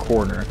aside to the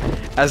corner,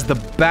 as the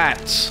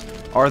bats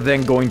are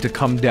then going to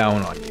come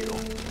down on you.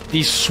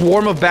 The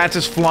swarm of bats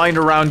is flying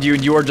around you,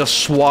 and you are just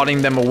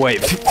swatting them away.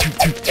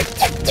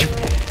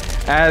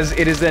 As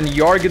it is then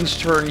Jargen's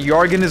turn,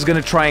 Jargen is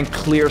going to try and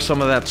clear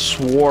some of that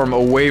swarm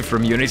away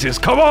from you. And he says,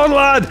 come on,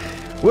 lad!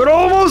 We're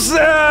almost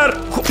there!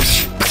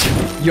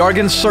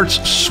 Jargen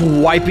starts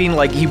swiping,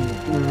 like he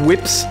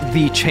whips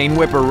the chain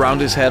whip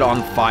around his head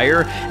on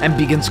fire and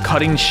begins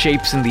cutting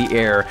shapes in the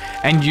air.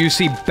 And you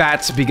see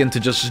bats begin to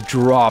just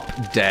drop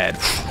dead.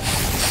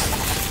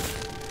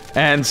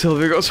 And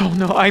Sylvia goes, oh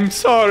no, I'm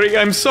sorry,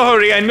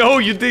 I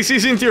know this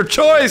isn't your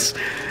choice.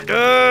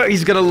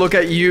 He's gonna look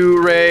at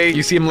you, Ray.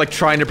 You see him like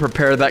trying to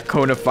prepare that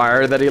cone of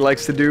fire that he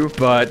likes to do,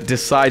 but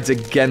decides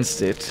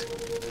against it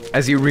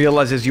as he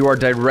realizes you are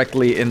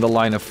directly in the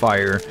line of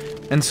fire.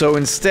 And so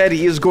instead,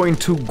 he is going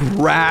to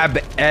grab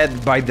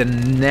Ed by the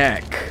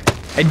neck.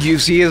 And you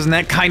see his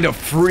neck kind of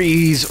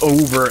freeze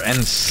over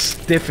and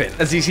stiffen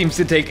as he seems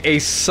to take a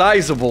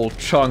sizable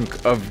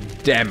chunk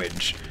of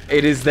damage.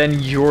 It is then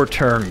your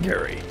turn,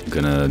 Gary.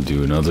 Gonna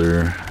do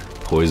another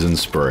poison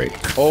spray.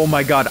 Oh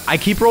my god, I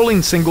keep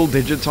rolling single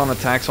digits on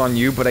attacks on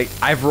you, but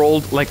I've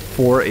rolled like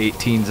 4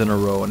 18s in a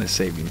row on his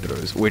saving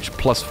throws, which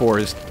 +4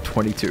 is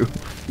 22.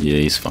 Yeah,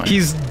 he's fine.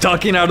 He's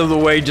ducking out of the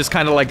way, just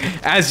kind of like,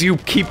 as you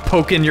keep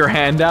poking your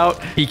hand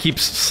out, he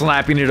keeps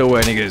slapping it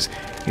away, and he goes,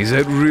 is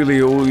that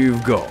really all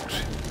you've got?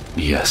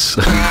 Yes.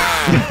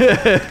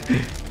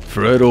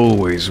 Fred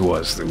always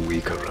was the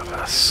weaker of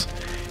us.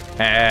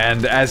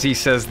 And as he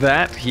says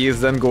that, he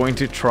is then going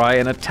to try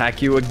and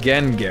attack you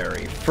again,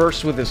 Gary.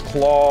 First with his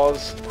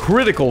claws.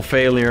 Critical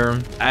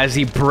failure as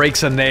he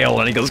breaks a nail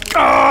and he goes,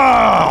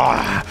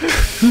 ah!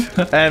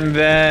 And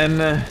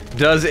then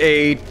does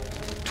a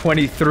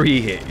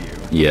 23 hit you.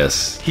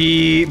 Yes.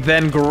 He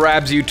then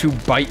grabs you to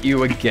bite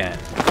you again.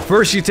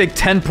 First you take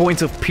 10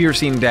 points of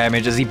piercing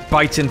damage as he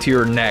bites into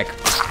your neck.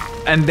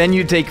 And then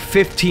you take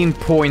 15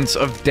 points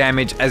of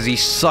damage as he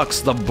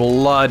sucks the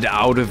blood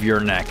out of your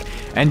neck.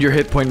 And your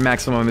hit point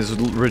maximum is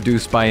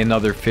reduced by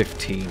another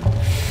 15.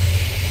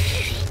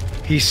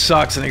 He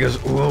sucks and he goes,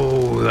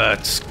 ooh,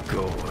 that's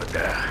good.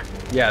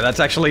 Yeah, that's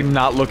actually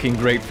not looking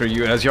great for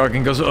you. And as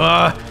Jargen goes,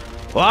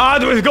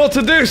 lad, we've got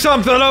to do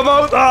something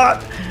about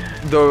that.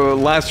 The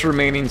last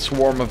remaining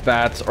swarm of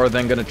bats are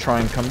then going to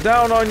try and come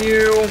down on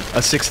you.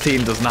 A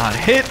 16 does not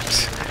hit.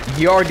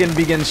 Jargen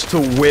begins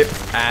to whip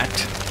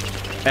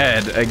at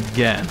Ed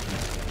again.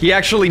 He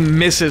actually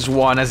misses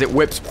one as it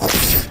whips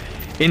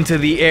into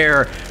the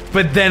air,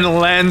 but then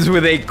lands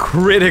with a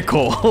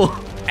critical.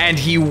 And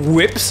he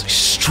whips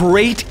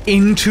straight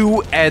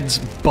into Ed's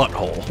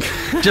butthole.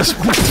 Just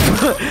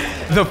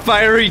the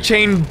fiery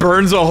chain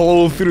burns a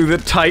hole through the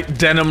tight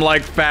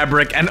denim-like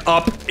fabric and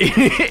up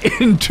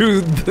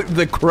into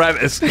the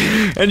crevice.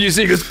 And you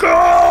see he goes,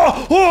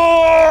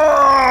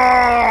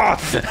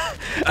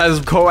 as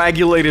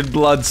coagulated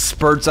blood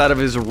spurts out of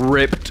his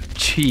ripped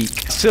cheek.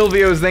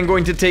 Silvio is then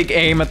going to take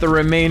aim at the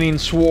remaining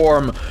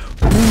swarm.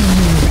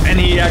 And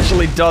he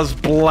actually does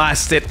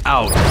blast it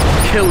out,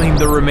 killing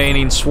the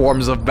remaining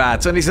swarms of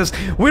bats. And he says,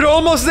 we're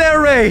almost there,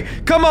 Ray!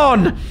 Come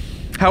on!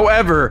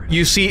 However,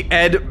 you see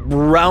Ed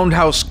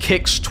roundhouse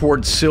kicks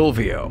towards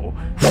Silvio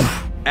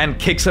and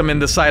kicks him in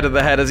the side of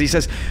the head as he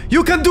says,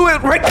 you can do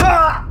it, Ray!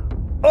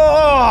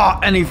 Oh!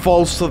 And he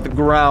falls to the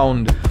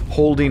ground,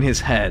 holding his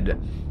head.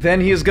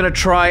 Then he is gonna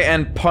try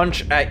and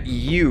punch at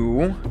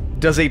you.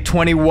 Does a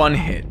 21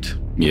 hit?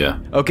 Yeah.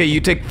 Okay, you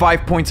take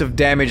 5 points of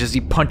damage as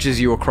he punches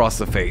you across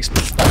the face.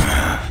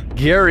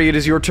 Gary, it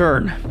is your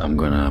turn. I'm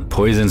gonna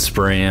poison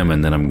spray him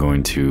and then I'm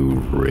going to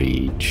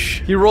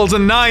rage. He rolls a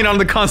 9 on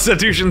the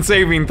Constitution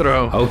saving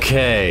throw.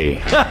 Okay,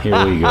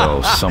 here we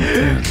go,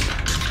 something.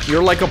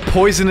 You're like a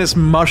poisonous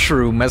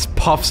mushroom as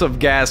puffs of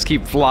gas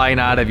keep flying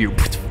out of you.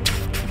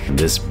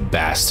 This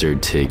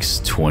bastard takes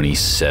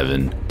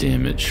 27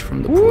 damage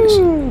from the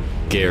poison. Woo.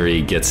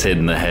 Gary gets hit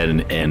in the head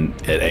and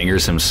it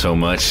angers him so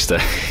much that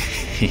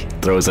he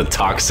throws a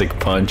toxic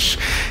punch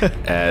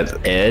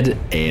at Ed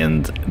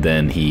and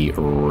then he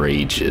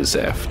rages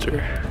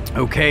after.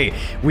 Okay,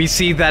 we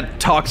see that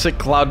toxic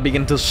cloud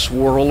begin to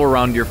swirl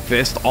around your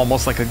fist,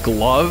 almost like a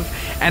glove,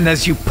 and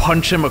as you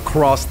punch him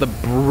across the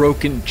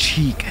broken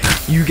cheek,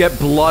 you get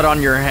blood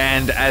on your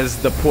hand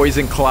as the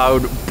poison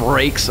cloud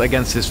breaks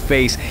against his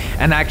face,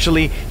 and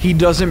actually, he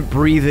doesn't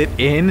breathe it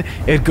in,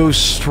 it goes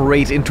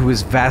straight into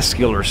his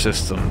vascular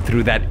system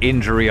through that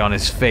injury on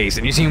his face,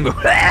 and you see him go,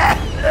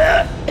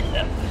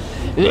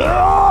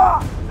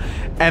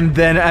 and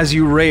then as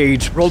you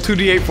rage, roll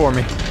 2d8 for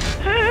me.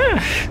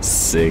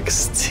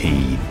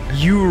 16.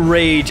 You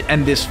rage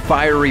and this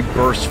fiery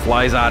burst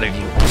flies out of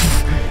you.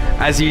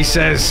 As he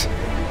says,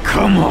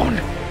 come on,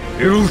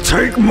 it'll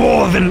take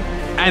more than...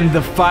 And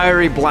the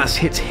fiery blast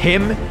hits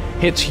him,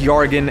 hits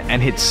Jargen,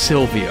 and hits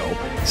Silvio,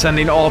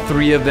 sending all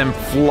three of them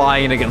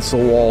flying against the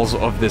walls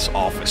of this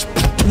office.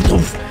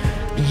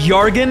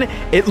 Jargen,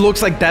 it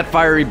looks like that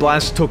fiery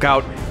blast took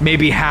out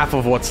maybe half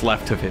of what's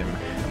left of him.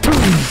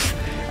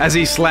 As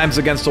he slams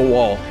against a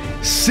wall.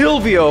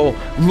 Silvio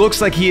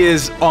looks like he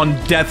is on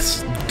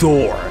death's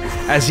door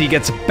as he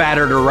gets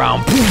battered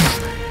around.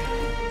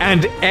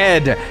 And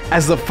Ed,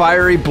 as the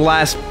fiery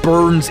blast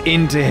burns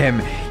into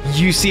him,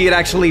 you see it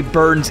actually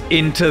burns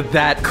into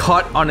that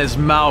cut on his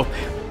mouth,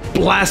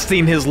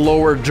 blasting his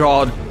lower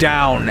jaw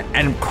down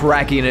and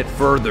cracking it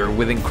further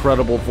with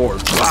incredible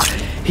force.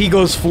 He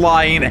goes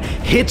flying,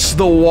 hits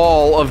the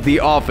wall of the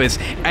office,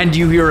 and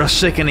you hear a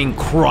sickening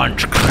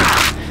crunch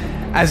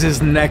as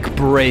his neck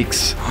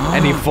breaks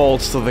and he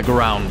falls to the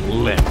ground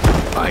limp.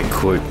 I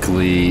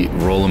quickly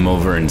roll him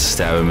over and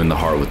stab him in the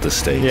heart with the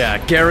stake. Yeah,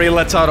 Gary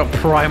lets out a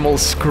primal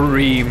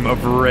scream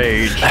of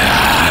rage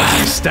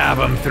as you stab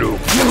him through.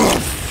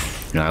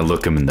 And I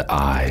look him in the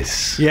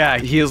eyes. Yeah,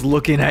 he is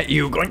looking at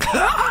you going,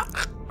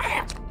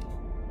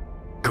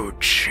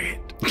 good shit,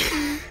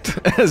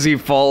 as he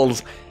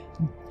falls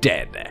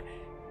dead.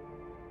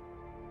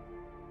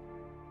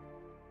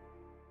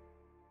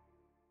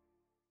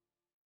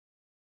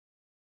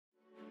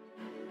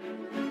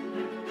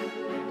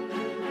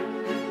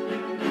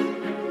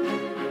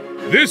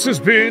 This has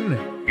been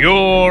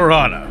Your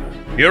Honor.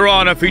 Your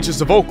Honor features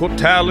the vocal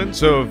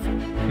talents of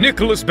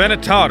Nicholas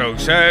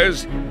Benetatos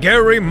as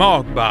Gary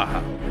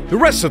Mogbile. The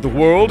rest of the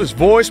world is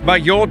voiced by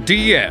your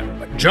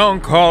DM,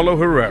 Giancarlo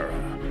Herrera.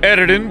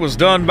 Editing was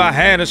done by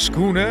Hannah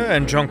Schooner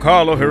and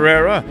Giancarlo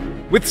Herrera,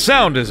 with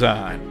sound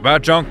design by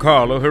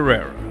Giancarlo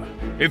Herrera.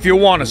 If you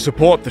want to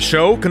support the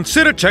show,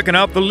 consider checking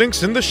out the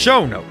links in the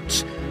show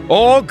notes,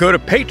 or go to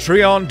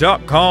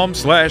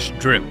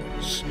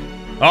patreon.com/Drimbus.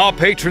 Our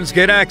patrons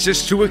get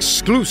access to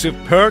exclusive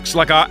perks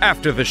like our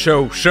After the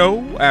Show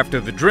show, After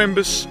the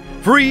Drimbus,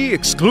 free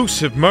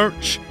exclusive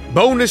merch,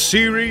 bonus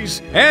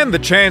series, and the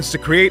chance to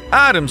create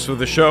items for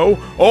the show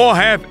or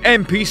have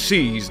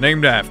NPCs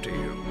named after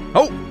you.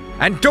 Oh,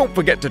 and don't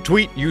forget to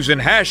tweet using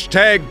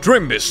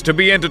 #Drimbus to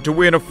be entered to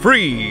win a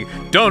free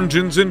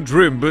Dungeons &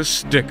 Drimbus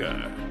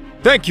sticker.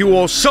 Thank you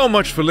all so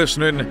much for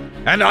listening,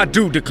 and I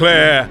do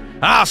declare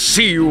I'll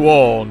see you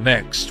all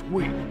next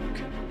week.